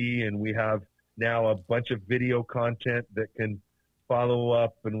 50. And we have now a bunch of video content that can follow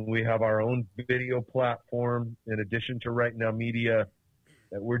up, and we have our own video platform in addition to Right Now Media,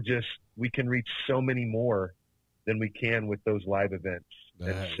 that we can reach so many more than we can with those live events.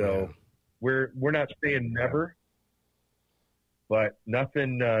 And so we're not saying never, but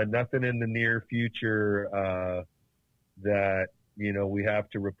nothing in the near future that, you know, we have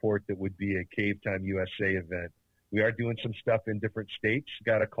to report that would be a Cave Time USA event. We are doing some stuff in different states.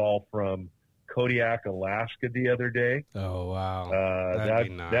 Got a call from Kodiak, Alaska the other day. Oh, wow. That'd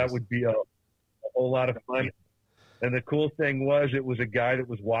be nice. That would be a whole lot of fun. And the cool thing was, it was a guy that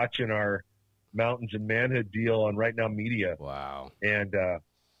was watching our Mountains and Manhood deal on Right Now Media. Wow. And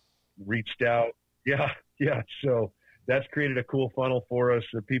reached out. Yeah. So that's created a cool funnel for us,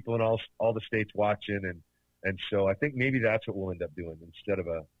 the people in all the states watching. And so I think maybe that's what we'll end up doing instead of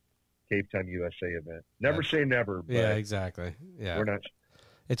a Cave Time USA event. Never say never. But yeah, exactly. Yeah. We're not.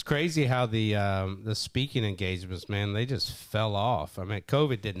 It's crazy how the speaking engagements, man, they just fell off. I mean,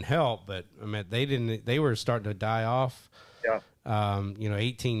 COVID didn't help, but I mean, they were starting to die off. Yeah.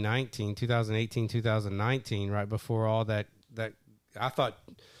 2018, 2019, right before all that, I thought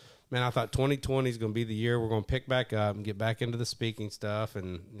 2020 is going to be the year we're going to pick back up and get back into the speaking stuff.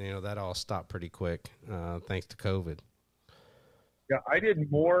 And, you know, that all stopped pretty quick, thanks to COVID. Yeah. I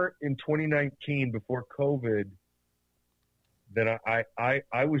did more in 2019 before COVID than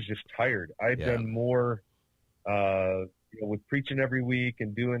I was just tired. I'd done more, with preaching every week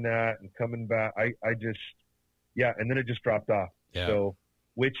and doing that and coming back. I just, and then it just dropped off. Yeah. So,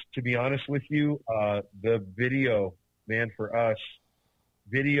 which, to be honest with you, the video, man, for us,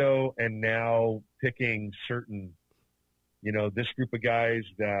 video, and now picking certain, this group of guys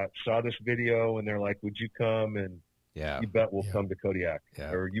that saw this video and they're like, would you come? And you bet we'll come to Kodiak,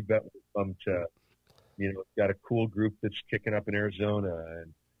 or you bet we'll come to, got a cool group that's kicking up in Arizona,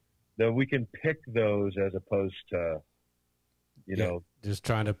 and then we can pick those as opposed to, just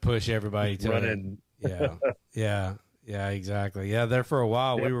trying to push everybody to running. Yeah, exactly. Yeah, there for a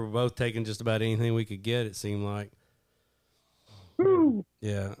while, we were both taking just about anything we could get, it seemed like. Woo.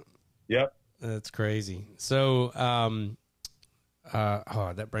 Yeah. Yep. That's crazy. So,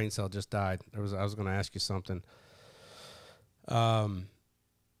 that brain cell just died. I was going to ask you something.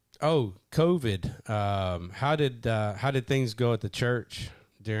 COVID. How did things go at the church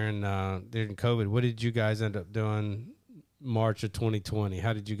during COVID? What did you guys end up doing March of 2020?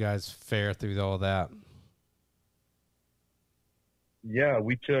 How did you guys fare through all that? Yeah,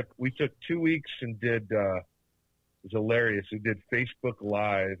 we took 2 weeks and did, it was hilarious. We did Facebook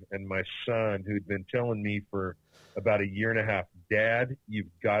Live, and my son, who'd been telling me for about a year and a half, Dad, you've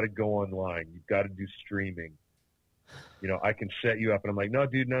got to go online. You've got to do streaming. I can set you up. And I'm like, no,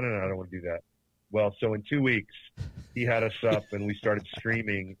 dude, no, I don't want to do that. Well, so in 2 weeks, he had us up and we started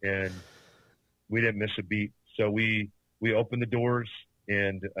streaming, and we didn't miss a beat. So we opened the doors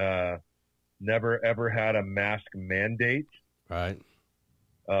and never, ever had a mask mandate. Right.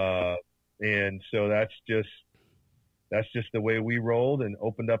 And so that's just the way we rolled, and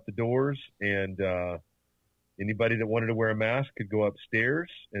opened up the doors, and anybody that wanted to wear a mask could go upstairs.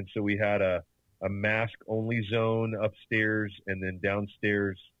 And so we had a mask only zone upstairs, and then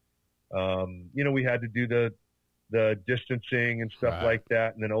downstairs, we had to do the distancing and stuff like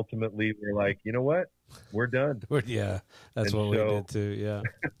that. And then ultimately we're like, you know what, we're done. Yeah. That's what we did too. Yeah.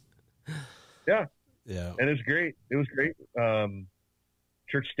 Yeah. Yeah. And it's great. It was great.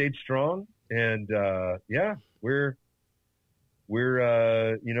 Church stayed strong, and we're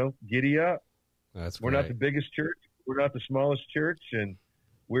giddy up. That's We're great. not the biggest church. We're not the smallest church, and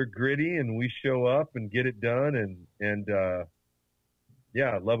we're gritty, and we show up and get it done. And I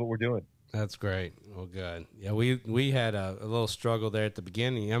love what we're doing. That's great. Well, good. Yeah, we had a little struggle there at the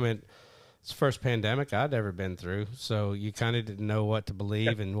beginning. I mean, it's the first pandemic I'd ever been through, so you kind of didn't know what to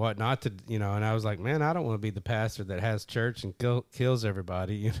believe and what not to, and I was like, man, I don't want to be the pastor that has church and kills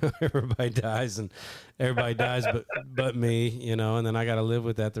everybody. Everybody dies but me, and then I got to live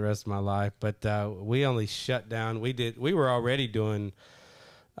with that the rest of my life. But we only shut down. We were already doing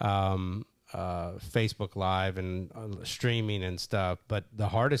Facebook Live and streaming and stuff, but the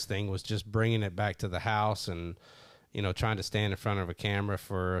hardest thing was just bringing it back to the house and trying to stand in front of a camera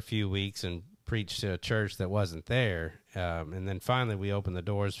for a few weeks and preach to a church that wasn't there. And then finally we opened the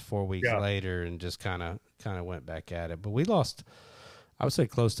doors 4 weeks later and just kind of went back at it. But we lost, I would say,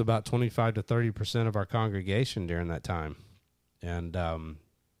 close to about 25 to 30% of our congregation during that time. And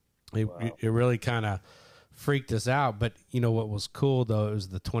it really kind of freaked us out. But what was cool though, it was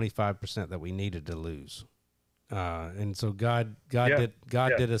the 25% that we needed to lose. And so God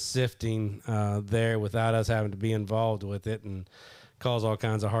did a sifting there without us having to be involved with it and cause all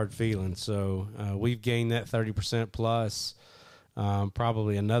kinds of hard feelings. So we've gained that 30% plus,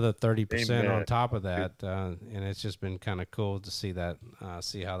 probably another 30% on top of that, and it's just been kind of cool to see that,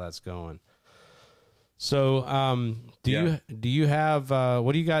 see how that's going. So do you have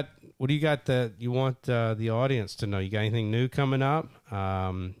what do you got? What do you got that you want the audience to know? You got anything new coming up?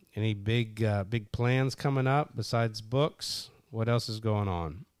 Any big plans coming up besides books? What else is going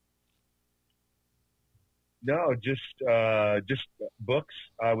on? No, just books.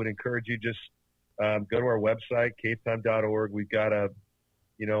 I would encourage you go to our website, capetime.org. We've got a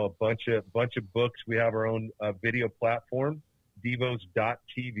bunch of books. We have our own video platform,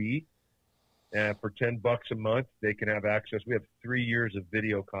 devos.tv. And for $10 a month, they can have access. We have 3 years of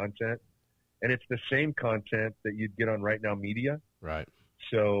video content, and it's the same content that you'd get on Right Now Media. Right.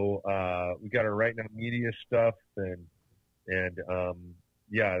 So we got our Right Now Media stuff, and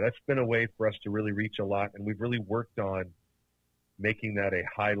that's been a way for us to really reach a lot. And we've really worked on making that a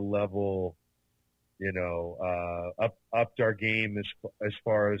high level, upped our game as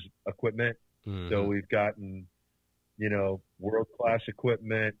far as equipment. Mm-hmm. So we've gotten, world-class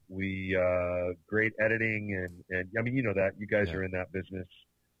equipment. We, great editing and I mean, that you guys are in that business.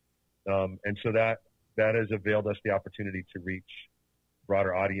 And so that has availed us the opportunity to reach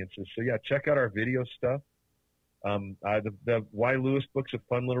broader audiences. So check out our video stuff. The Y. Lewis book's a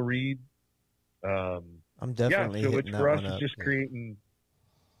fun little read. I'm definitely so hitting it's that for us, one it's up. just creating.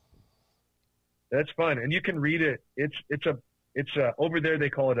 That's fun. And you can read it. It's a over there,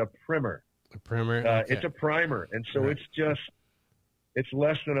 they call it a primer. A primer. Okay. It's a primer, and so it's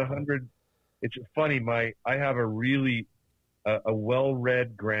less than 100. It's funny. I have a really a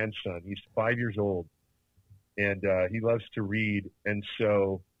well-read grandson. He's 5 years old, and he loves to read. And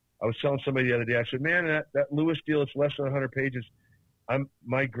so I was telling somebody the other day. I said, "Man, that Lewis deal. It's less than 100 pages."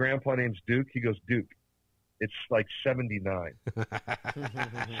 My grandpa name's Duke. He goes, "Duke, it's like 79."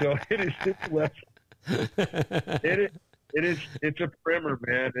 So it's less. It's a primer,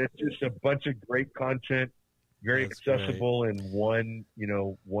 man. It's just a bunch of great content, very accessible in one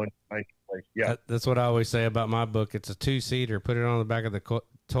tiny place. Yeah. That's what I always say about my book. It's a 2-seater. Put it on the back of the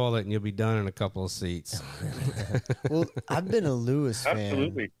toilet and you'll be done in a couple of seats. Well, I've been a Lewis fan.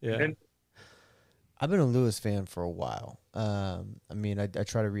 Absolutely. Yeah. And I've been a Lewis fan for a while. I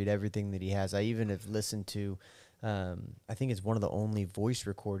try to read everything that he has. I even have listened to, I think it's one of the only voice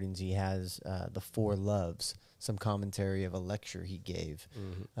recordings he has, The Four Loves, some commentary of a lecture he gave.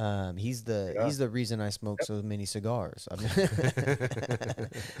 Mm-hmm. He's the reason I smoke so many cigars.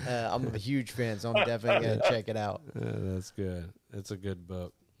 I'm a huge fan, so I'm definitely going to check it out. Yeah, that's good. It's a good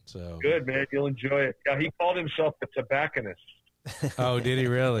book. So good, man. You'll enjoy it. Yeah, he called himself a tobacconist. Oh, did he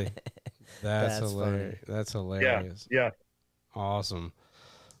really? That's hilarious. Funny. That's hilarious. Yeah. Awesome.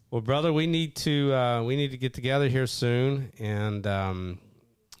 Well, brother, we need to get together here soon and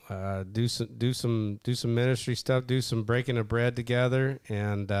do some ministry stuff, do some breaking of bread together.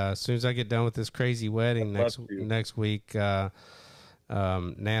 And as soon as I get done with this crazy wedding next week, Nan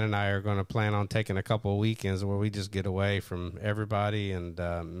and I are going to plan on taking a couple of weekends where we just get away from everybody, and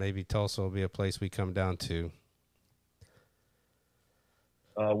maybe Tulsa will be a place we come down to.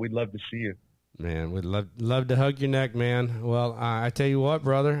 We'd love to see you. Man, we'd love to hug your neck, man. Well, I tell you what,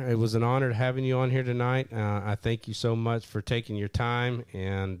 brother, it was an honor having you on here tonight. I thank you so much for taking your time.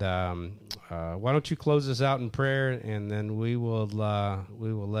 And why don't you close us out in prayer, and then we will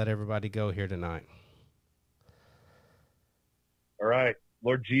let everybody go here tonight. All right.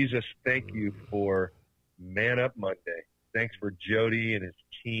 Lord Jesus, thank you for Man Up Monday. Thanks for Jody and his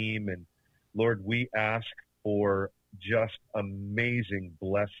team and Lord, we ask for just amazing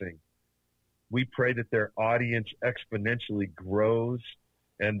blessing. We pray that their audience exponentially grows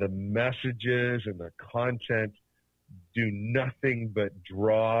and the messages and the content do nothing but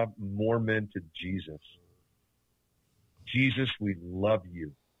draw more men to Jesus. Jesus, we love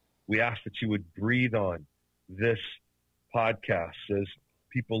you. We ask that you would breathe on this podcast as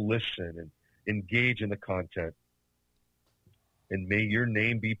people listen and engage in the content. And may your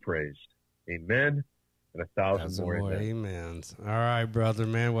name be praised. Amen. And 1,000 more amens. All right, brother,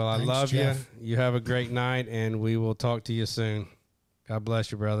 man. Well, Thanks, I love Jeff. you. You have a great night, and we will talk to you soon. God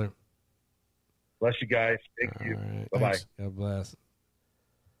bless you, brother. Bless you guys. Thank you. All right. Bye-bye. Thanks. God bless.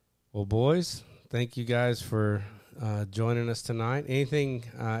 Well, boys, thank you guys for joining us tonight. Anything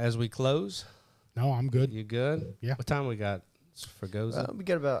as we close? No, I'm good. You good? Yeah. What time we got for Goza? We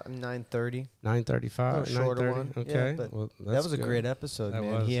got about 9:30. 9:35. A shorter 9:30? one. Okay. Yeah, but well, that was a good. great episode, That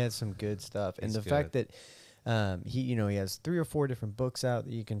man. was. He had some good stuff, and He's the good. fact that he has 3 or 4 different books out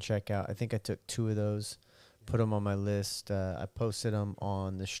that you can check out. I think I took 2 of those, put them on my list. I posted them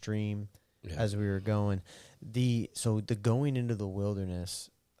on the stream as we were going. The going into the wilderness.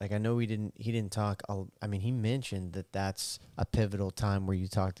 Like, I know he didn't talk. I mean, he mentioned that that's a pivotal time where you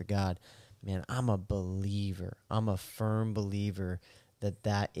talk to God. Man, I'm a believer. I'm a firm believer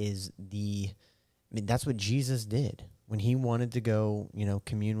that is that's what Jesus did. When he wanted to go,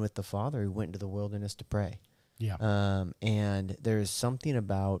 commune with the Father, he went into the wilderness to pray. Yeah. And there's something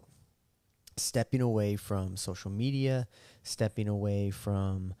about stepping away from social media, stepping away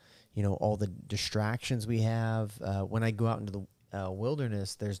from, all the distractions we have. When I go out into the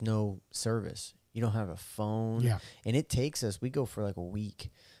wilderness, there's no service. You don't have a phone. Yeah. And it takes us, we go for like a week,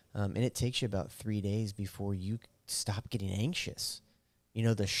 and it takes you about 3 days before you stop getting anxious.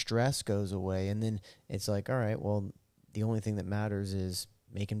 The stress goes away, and then it's like, all right, well, the only thing that matters is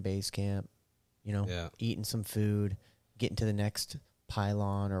making base camp, eating some food, getting to the next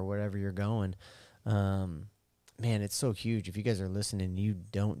pylon or wherever you're going. Man, it's so huge. If you guys are listening and you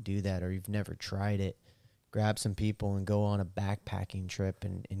don't do that, or you've never tried it, grab some people and go on a backpacking trip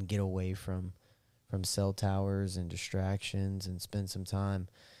and get away from cell towers and distractions and spend some time.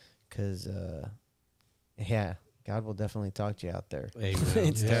 Because, God will definitely talk to you out there. Amen.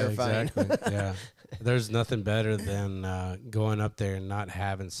 It's terrifying. Exactly. Yeah. There's nothing better than going up there and not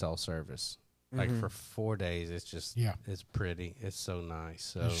having cell service. Like for 4 days, it's just, it's pretty. It's so nice.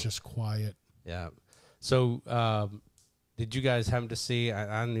 So It's just quiet. yeah. So did you guys happen to see,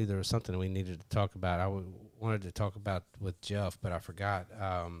 I knew there was something we needed to talk about. Wanted to talk about with Jeff, but I forgot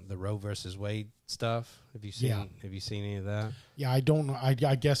the Roe versus Wade stuff. Have you seen any of that? Yeah, I don't know. I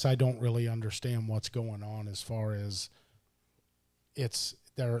guess I don't really understand what's going on as far as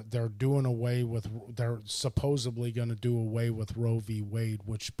they're doing away with, they're supposedly going to do away with Roe v. Wade,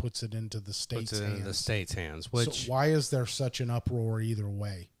 which puts it into the state's hands. Into the state's hands. Which, so why is there such an uproar either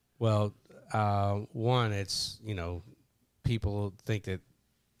way? Well, one, it's, people think that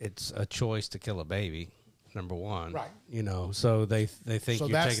it's a choice to kill a baby. Number one, right? So they think so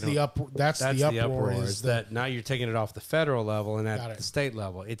you're that's taking that's the uproar is that now you're taking it off the federal level and at the state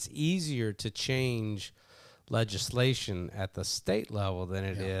level. It's easier to change legislation at the state level than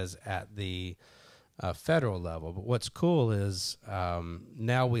it is at the federal level. But what's cool is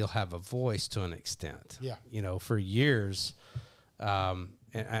now we'll have a voice to an extent. Yeah. For years, and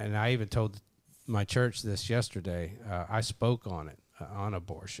I even told my church this yesterday. I spoke on it, on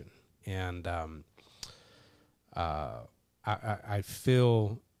abortion, and I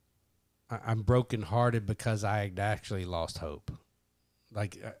feel I'm brokenhearted because I had actually lost hope.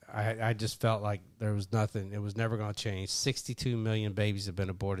 Like I just felt like there was nothing. It was never going to change. 62 million babies have been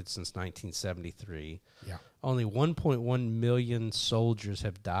aborted since 1973. Yeah. Only 1.1 million soldiers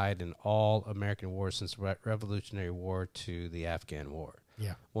have died in all American wars since the Revolutionary War to the Afghan War.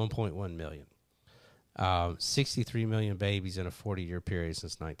 Yeah. 1.1 million. 63 million babies in a 40-year period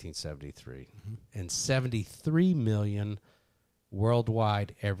since 1973, and 73 million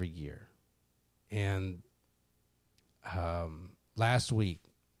worldwide every year. And last week,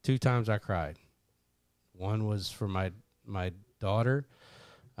 2 times I cried. One was for my daughter.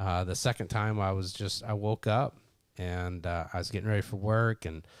 The second time I woke up and I was getting ready for work,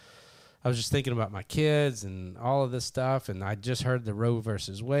 and I was just thinking about my kids and all of this stuff, and I just heard the Roe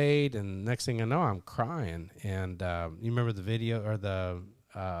versus Wade, and next thing I know, I'm crying. And you remember the video or the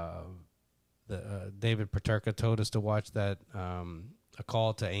David Paterka told us to watch that A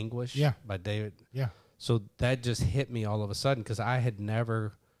Call to Anguish by David. Yeah. So that just hit me all of a sudden because I had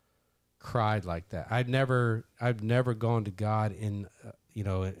never cried like that. I've never gone to God in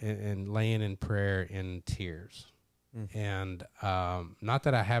and laying in prayer in tears. And not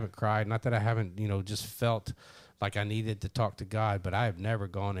that I haven't cried, not that I haven't, just felt like I needed to talk to God, but I have never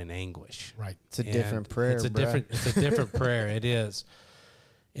gone in anguish. Right. It's a different prayer. It's a different prayer. It is.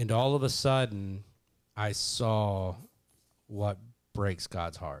 And all of a sudden, I saw what breaks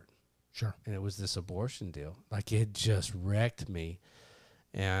God's heart. Sure. And it was this abortion deal. Like, it just wrecked me.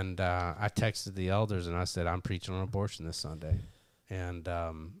 And I texted the elders and I said, I'm preaching on abortion this Sunday. And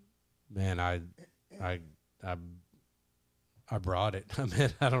man, I brought it. I mean,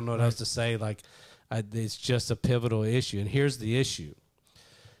 I don't know what else to say. Like, it's just a pivotal issue. And here's the issue: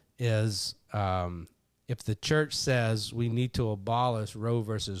 is if the church says we need to abolish Roe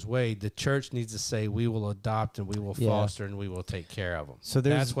versus Wade, the church needs to say we will adopt and we will foster and we will take care of them. So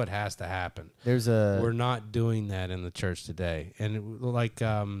that's what has to happen. We're not doing that in the church today. And like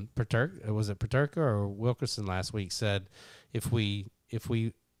Paterka or Wilkerson last week said, if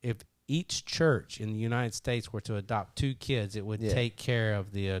each church in the United States were to adopt 2 kids, it would take care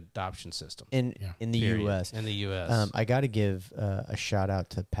of the adoption system. In the U.S. In the U.S. I got to give a shout out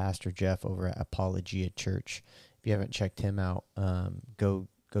to Pastor Jeff over at Apologia Church. If you haven't checked him out, go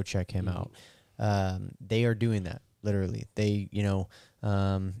check him out. They are doing that, literally. They,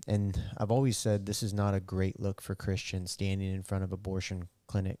 and I've always said this is not a great look for Christians standing in front of abortion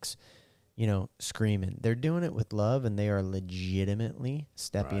clinics, screaming. They're doing it with love, and they are legitimately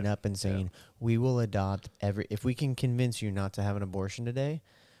stepping up and saying, we will adopt if we can convince you not to have an abortion today,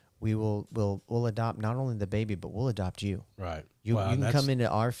 we'll adopt not only the baby, but we'll adopt you. Right. You can come into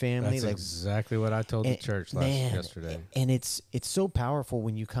our family. That's exactly what I told the church yesterday. And it's so powerful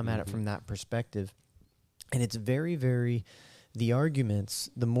when you come at it from that perspective. And it's very, very, the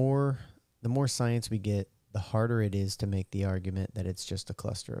arguments, the more science we get, the harder it is to make the argument that it's just a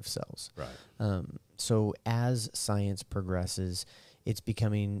cluster of cells. Right. So as science progresses, it's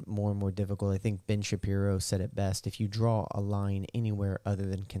becoming more and more difficult. I think Ben Shapiro said it best. If you draw a line anywhere other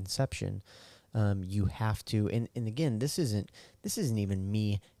than conception, you have to. And again, this isn't even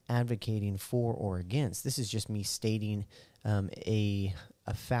me advocating for or against. This is just me stating a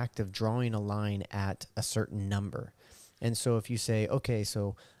fact of drawing a line at a certain number. And so if you say, okay,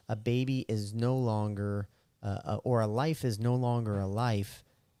 so a baby is no longer or a life is no longer a life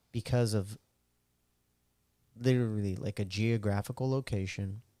because of literally like a geographical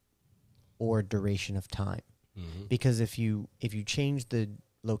location or duration of time. Mm-hmm. Because if you change the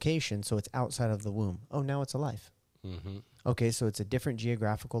location so it's outside of the womb, now it's a life. Mm-hmm. Okay, so it's a different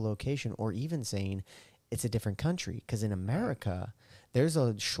geographical location, or even saying it's a different country, because in America there's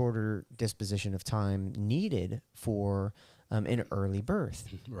a shorter disposition of time needed for an early birth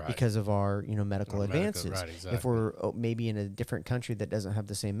because of our medical advances. Exactly. If we're maybe in a different country that doesn't have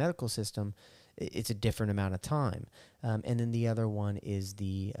the same medical system, it's a different amount of time. And then the other one is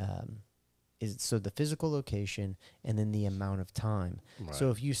the physical location, and then the amount of time. Right. So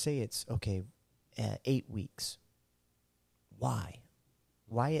if you say it's 8 weeks, why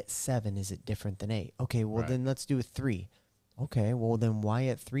at 7 is it different than 8? Okay, well then let's do it 3. Okay, well then why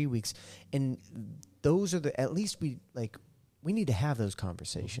at 3 weeks? And those are at least we need to have those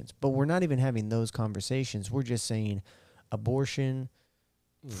conversations, but we're not even having those conversations. We're just saying abortion,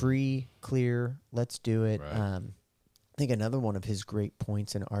 free, clear, let's do it. Right. I think another one of his great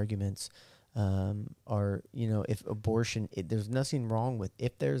points and arguments are, if abortion, if there's nothing wrong with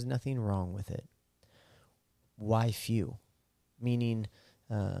it, why few? Meaning,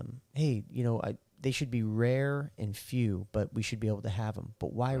 hey, they should be rare and few, but we should be able to have them.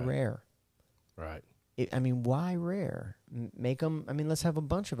 But why rare? Right. Why rare? Make them. Let's have a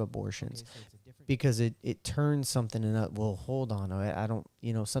bunch of abortions, because it turns something in. Well, hold on. I don't.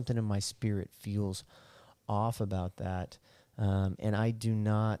 Something in my spirit feels off about that, and I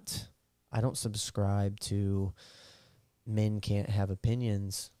don't subscribe to men can't have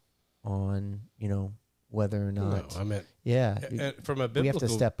opinions on whether or not. No, from a biblical, we have to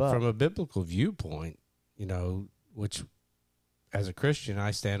step up. From a biblical viewpoint, which as a Christian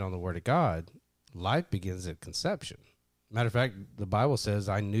I stand on the Word of God. Life begins at conception. Matter of fact, the Bible says,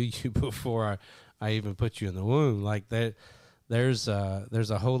 "I knew you before I even put you in the womb." Like that, there's a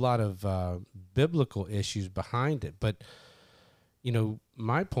whole lot of biblical issues behind it. But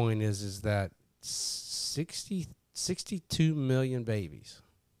my point is that 62 million babies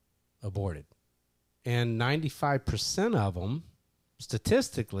aborted, and 95% of them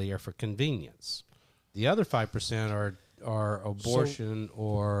statistically are for convenience. The other 5% are abortion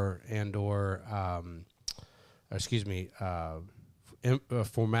a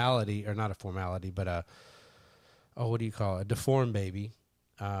formality, or not a formality, but what do you call it? A deformed baby,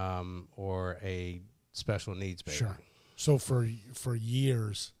 or a special needs baby. Sure. So for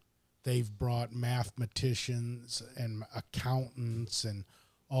years, they've brought mathematicians and accountants and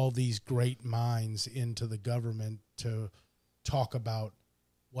all these great minds into the government to talk about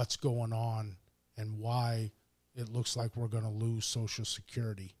what's going on and why it looks like we're going to lose Social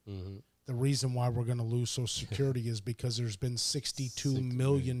Security. Mm-hmm. The reason why we're going to lose Social Security is because there's been 62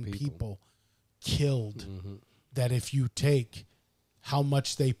 million people killed. Mm-hmm. That if you take how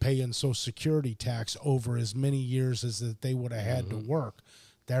much they pay in Social Security tax over as many years as that they would have had to work,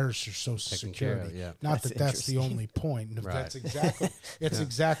 there's your Social Security. Not that's the only point. Right. That's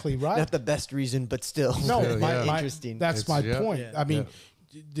exactly right. Not the best reason, but still. No, interesting. That's my point. I mean,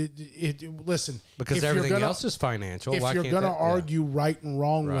 listen, because everything else is financial. If you're going to argue right and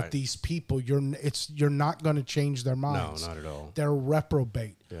wrong with these people, you're not going to change their minds. No, not at all. They're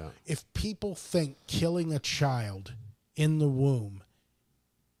reprobate. Yeah. If people think killing a child in the womb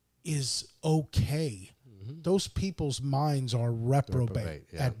is okay, those people's minds are reprobate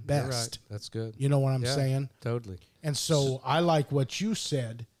at best. Right. That's good. You know what I'm saying? Totally. And so I like what you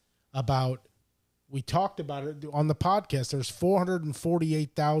said about, we talked about it on the podcast. There's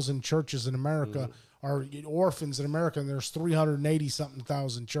 448,000 churches in America, or orphans in America, and there's 380-something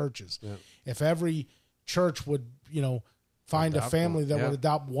thousand churches. Yeah. If every church would, find a family that would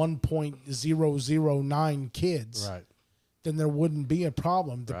adopt 1.009 kids, then there wouldn't be a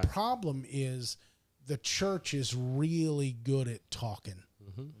problem. The problem is the church is really good at talking.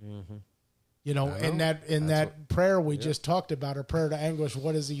 In that prayer we just talked about, a prayer to anguish,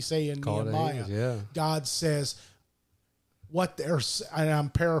 what does he say in Nehemiah? God says, and I'm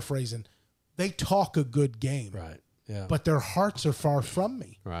paraphrasing, they talk a good game, but their hearts are far from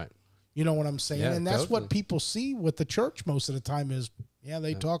me. You know what I'm saying? And that's what people see with the church most of the time is,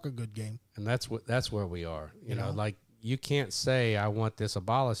 they talk a good game. And that's where we are. You know, like you can't say, I want this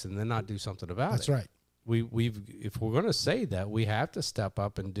abolished and then not do something about it. That's right. If we're going to say that, we have to step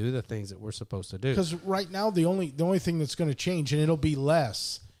up and do the things that we're supposed to do. Because right now, the only thing that's going to change, and it'll be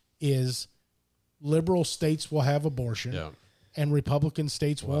less, is liberal states will have abortion, and Republican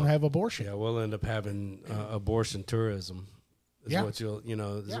states won't have abortion. Yeah, we'll end up having abortion tourism. Is what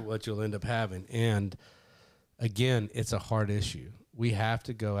you'll end up having. And again, it's a hard issue. We have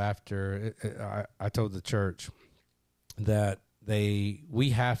to go after. I told the church that we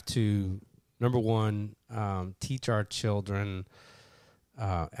have to. Number one, teach our children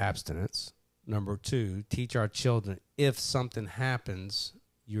abstinence. Number two, teach our children if something happens,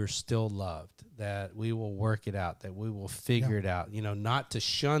 you're still loved, that we will work it out, that we will figure it out, not to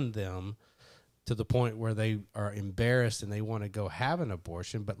shun them to the point where they are embarrassed and they want to go have an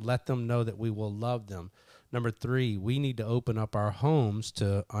abortion, but let them know that we will love them. Number three, we need to open up our homes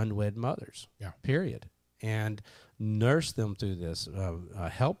to unwed mothers, period, and nurse them through this,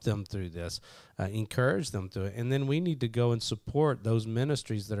 help them through this, encourage them through it. And then we need to go and support those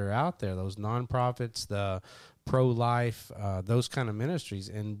ministries that are out there, those nonprofits, the pro-life, those kind of ministries,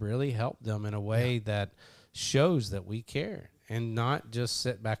 and really help them in a way that shows that we care and not just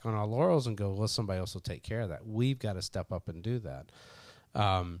sit back on our laurels and go, well, somebody else will take care of that. We've got to step up and do that.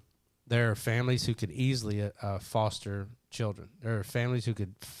 There are families who could easily foster children. There are families who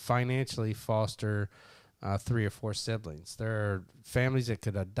could financially foster 3 or 4 siblings. There are families that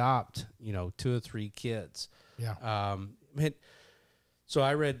could adopt, 2 or 3 kids. So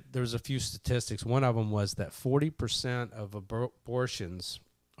I read there was a few statistics. One of them was that 40% of abortions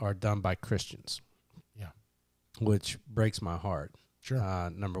are done by Christians. Which breaks my heart. Sure.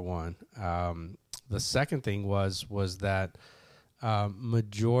 Number one. The second thing was that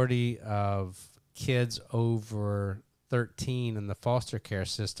majority of kids over 13 in the foster care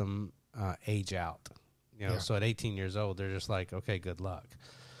system age out. So at 18 years old, they're just like, okay, good luck.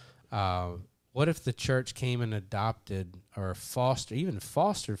 What if the church came and adopted or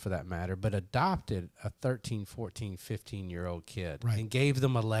fostered for that matter, but adopted a 13, 14, 15-year-old kid and gave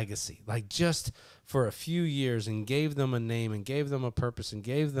them a legacy, like just for a few years, and gave them a name and gave them a purpose and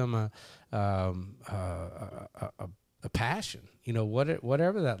gave them a passion,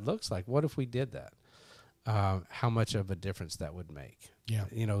 whatever that looks like. What if we did that? How much of a difference that would make.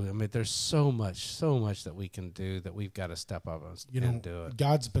 There's so much that we can do that we've got to step up and do it.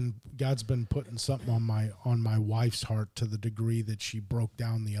 God's been putting something on my wife's heart to the degree that she broke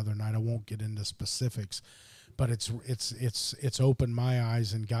down the other night. I won't get into specifics, but it's opened my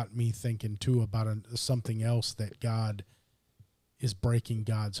eyes and got me thinking too about something else that God is breaking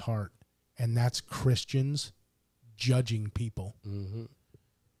God's heart, and that's Christians judging people. Mm-hmm.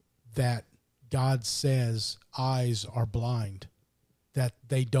 That God says eyes are blind, that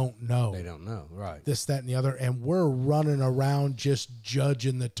they don't know. They don't know, right. This, that, and the other. And we're running around just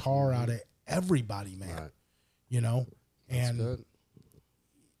judging the tar out of everybody, man. Right. That's and good.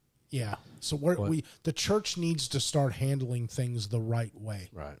 Yeah. So the church needs to start handling things the right way.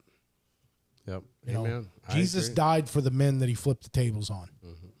 Right. Yep. You know, Amen. Jesus died for the men that he flipped the tables on.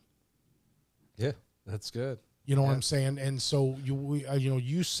 Mm-hmm. Yeah, that's good. You know what I'm saying? And so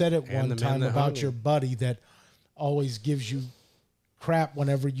you said it And one time about your buddy that always gives you crap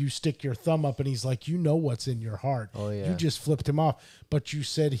whenever you stick your thumb up, and he's like, you know what's in your heart. Oh, yeah. You just flipped him off, but you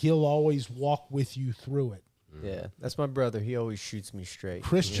said he'll always walk with you through it. Yeah, that's my brother. He always shoots me straight.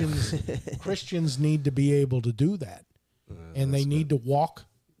 Christians need to be able to do that, and they need to walk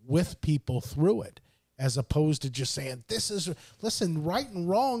with people through it, as opposed to just saying, listen, right and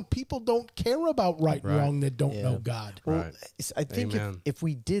wrong. People don't care about right and wrong that don't know God. Well, I think if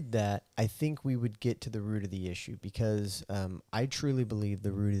we did that, I think we would get to the root of the issue, because I truly believe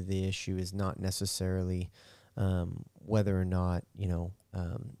the root of the issue is not necessarily whether or not,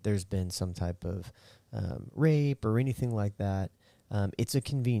 there's been some type of rape or anything like that. It's a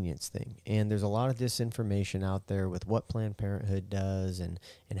convenience thing, and there's a lot of disinformation out there with what Planned Parenthood does and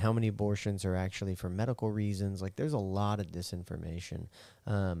how many abortions are actually for medical reasons. Like, there's a lot of disinformation.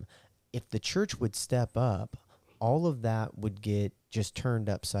 If the church would step up, all of that would get just turned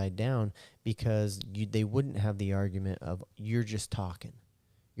upside down, because they wouldn't have the argument of, you're just talking.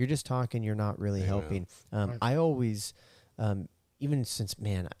 You're just talking, you're not really helping. I always... even since,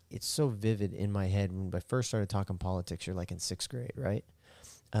 man, it's so vivid in my head. When I first started talking politics, you're like in 6th grade, right?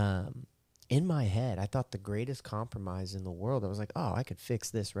 In my head, I thought the greatest compromise in the world, I was like, oh, I could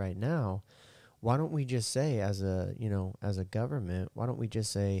fix this right now. Why don't we just say, as a government, why don't we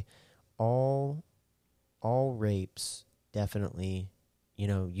just say all rapes, definitely,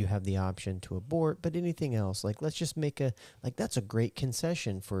 you have the option to abort, but anything else, like, let's just make that's a great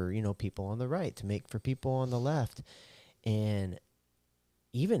concession for, people on the right to make for people on the left. And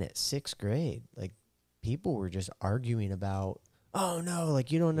even at 6th grade, like, people were just arguing about, oh no, like,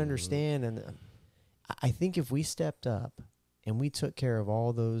 you don't understand. And I think if we stepped up and we took care of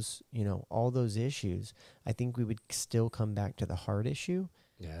all those issues, I think we would still come back to the heart issue.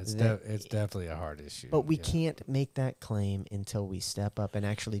 Yeah, it's definitely a hard issue. But we can't make that claim until we step up and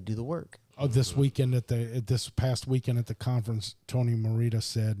actually do the work. This past weekend at the conference, Tony Merida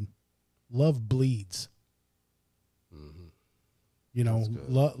said, "Love bleeds." Mm-hmm.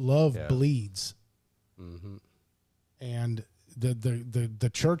 Love bleeds. Mm-hmm. And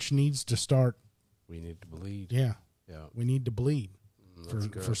the church needs to start. We need to bleed. Yeah. We need to bleed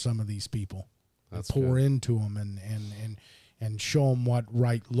for some of these people. Pour into them and show them what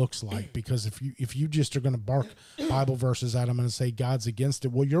right looks like. Because if you just are going to bark Bible verses at them and say God's against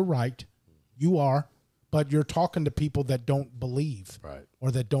it, well, you're right, you are, but you're talking to people that don't believe, right,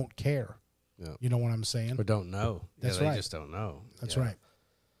 or that don't care. Yeah. You know what I'm saying? Or don't know. That's right. They just don't know. That's right.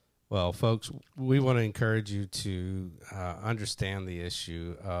 Well, folks, we want to encourage you to understand the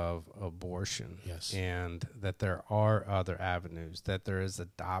issue of abortion. Yes. And that there are other avenues, that there is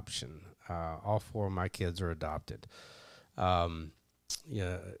adoption. All 4 of my kids are adopted. I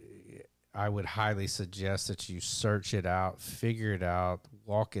would highly suggest that you search it out, figure it out,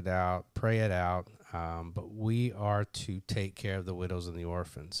 walk it out, pray it out. But we are to take care of the widows and the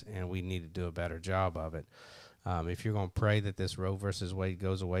orphans, and we need to do a better job of it. If you're going to pray that this Roe versus Wade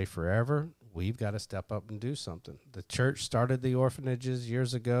goes away forever, we've got to step up and do something. The church started the orphanages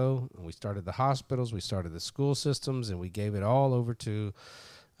years ago, and we started the hospitals, we started the school systems, and we gave it all over to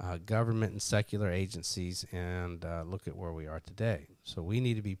government and secular agencies, and look at where we are today. So we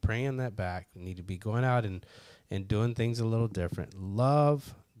need to be praying that back. We need to be going out and doing things a little different.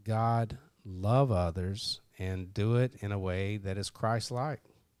 Love God, love others, and do it in a way that is Christ-like.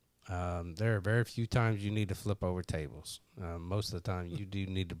 There are very few times you need to flip over tables. Most of the time you do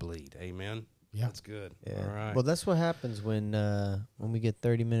need to bleed. Amen? Yeah. That's good. Yeah. All right. Well, that's what happens when we get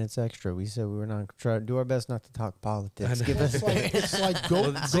 30 minutes extra. We said we were not try to do our best not to talk politics. Give us it's like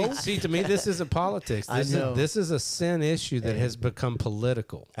go. See, to me, this isn't politics. This is a sin issue that has become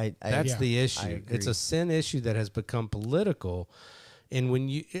political. That's the issue. It's a sin issue that has become political. And when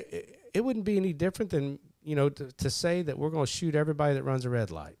it wouldn't be any different than, to say that we're going to shoot everybody that runs a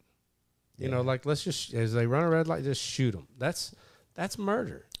red light. Like, let's just, as they run a red light, just shoot them. That's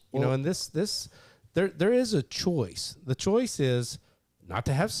murder. And there is a choice. The choice is not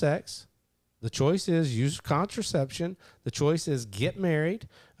to have sex. The choice is use contraception. The choice is get married.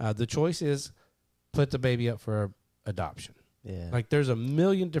 The choice is put the baby up for adoption. Yeah. Like, there's a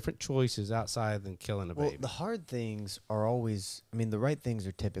million different choices outside than killing a baby. Well, the hard things are always, the right things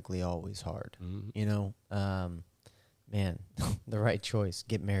are typically always hard. Mm-hmm. Man, the right choice,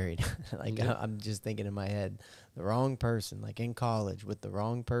 get married. I'm just thinking in my head, the wrong person, like in college with the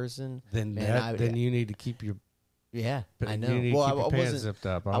wrong person. Then you need to keep your Yeah, I know. You need Well, to keep your I pants wasn't. zipped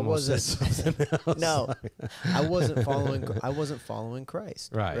up. I almost wasn't. said something else. No, I wasn't following. I wasn't following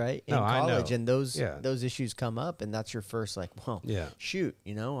Christ. Right. Right. In No, I know. college, and those Yeah. those issues come up, and that's your first like, well, Yeah. shoot,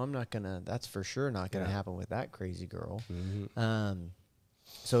 I'm not gonna. That's for sure not gonna Yeah. happen with that crazy girl. Mm-hmm.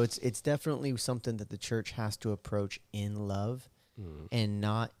 So it's definitely something that the church has to approach in love, and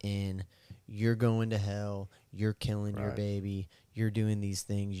not in you're going to hell, you're killing your Right. baby, you're doing these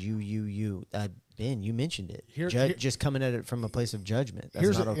things, you. Ben, you mentioned it. Here- Just coming at it from a place of judgment. That's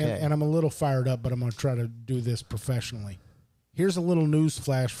Here's not okay. and I'm a little fired up, but I'm going to try to do this professionally. Here's a little news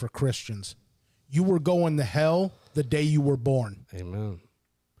flash for Christians. You were going to hell the day you were born. Amen.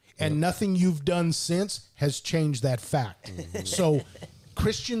 And nothing you've done since has changed that fact. So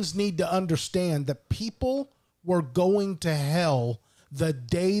Christians need to understand that people were going to hell the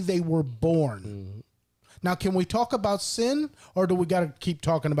day they were born. Now, can we talk about sin, or do we got to keep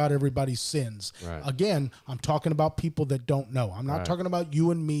talking about everybody's sins? Right. Again, I'm talking about people that don't know. I'm not Right. talking about you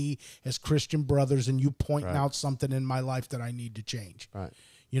and me as Christian brothers and you pointing Right. out something in my life that I need to change. Right.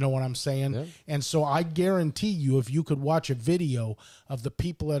 You know what I'm saying? Yeah. And so I guarantee you, if you could watch a video of the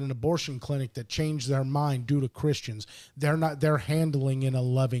people at an abortion clinic that changed their mind due to Christians, they're handling in a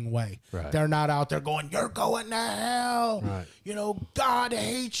loving way. Right. They're not out there going, "You're going to hell." Right. God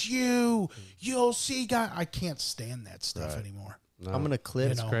hates you. You'll see God. I can't stand that stuff anymore. No. I'm gonna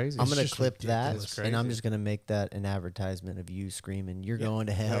clip. It's crazy. I'm It's gonna just clip that, ridiculous. and I'm Crazy. just gonna make that an advertisement of you screaming, "You're going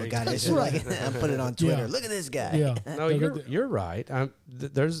to hell!" Right. God, That's it's right. like, I'm putting it on Twitter. Yeah. Look at this guy. Yeah. No, you're right.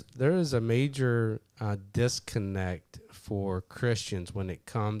 There is a major disconnect for Christians when it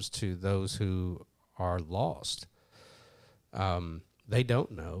comes to those who are lost. They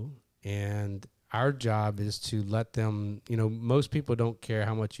don't know, and our job is to let them. Most people don't care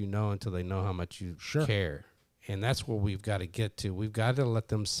how much you know until they know how much you care, and that's where we've got to get to. We've got to let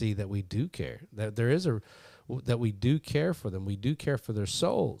them see that we do care. That we do care for them. We do care for their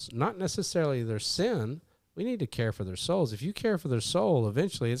souls, not necessarily their sin. We need to care for their souls. If you care for their soul,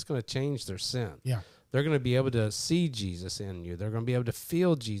 eventually it's going to change their sin. Yeah. They're going to be able to see Jesus in you. They're going to be able to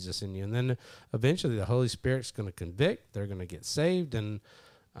feel Jesus in you. And then eventually the Holy Spirit's going to convict. They're going to get saved, and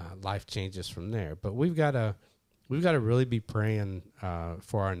life changes from there. But we've got to really be praying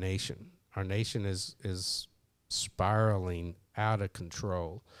for our nation. Our nation is spiraling out of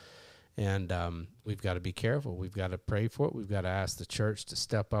control. And we've got to be careful. We've got to pray for it. We've got to ask the church to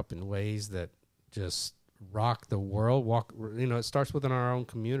step up in ways that just rock the world. It starts within our own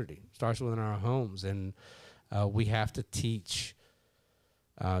community. It starts within our homes. And we have to teach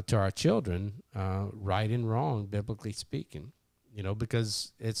to our children right and wrong, biblically speaking.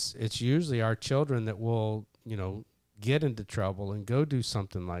 Because it's usually our children that will, get into trouble and go do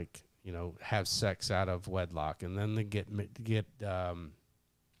something like, have sex out of wedlock. And then they get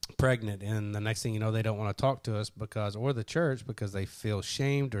pregnant, and the next thing you know, they don't want to talk to us or the church because they feel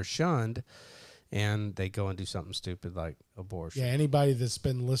shamed or shunned, and they go and do something stupid like abortion. Yeah, anybody that's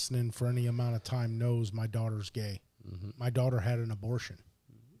been listening for any amount of time knows my daughter's gay. Mm-hmm. My daughter had an abortion.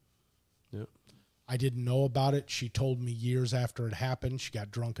 Yep. I didn't know about it. She told me years after it happened. She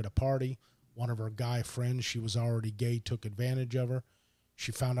got drunk at a party. One of her guy friends, she was already gay, took advantage of her.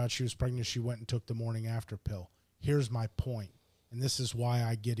 She found out she was pregnant. She went and took the morning after pill. Here's my point. And this is why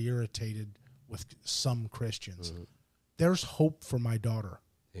I get irritated with some Christians. Mm-hmm. There's hope for my daughter.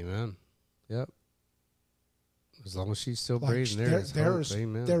 Amen. Yep. As long as she's still Like, breathing, there's hope.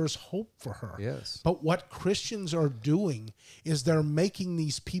 Amen. There's hope for her. Yes. But what Christians are doing is they're making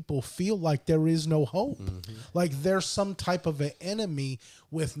these people feel like there is no hope. Mm-hmm. Like there's some type of an enemy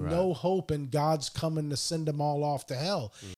with no hope, and God's coming to send them all off to hell.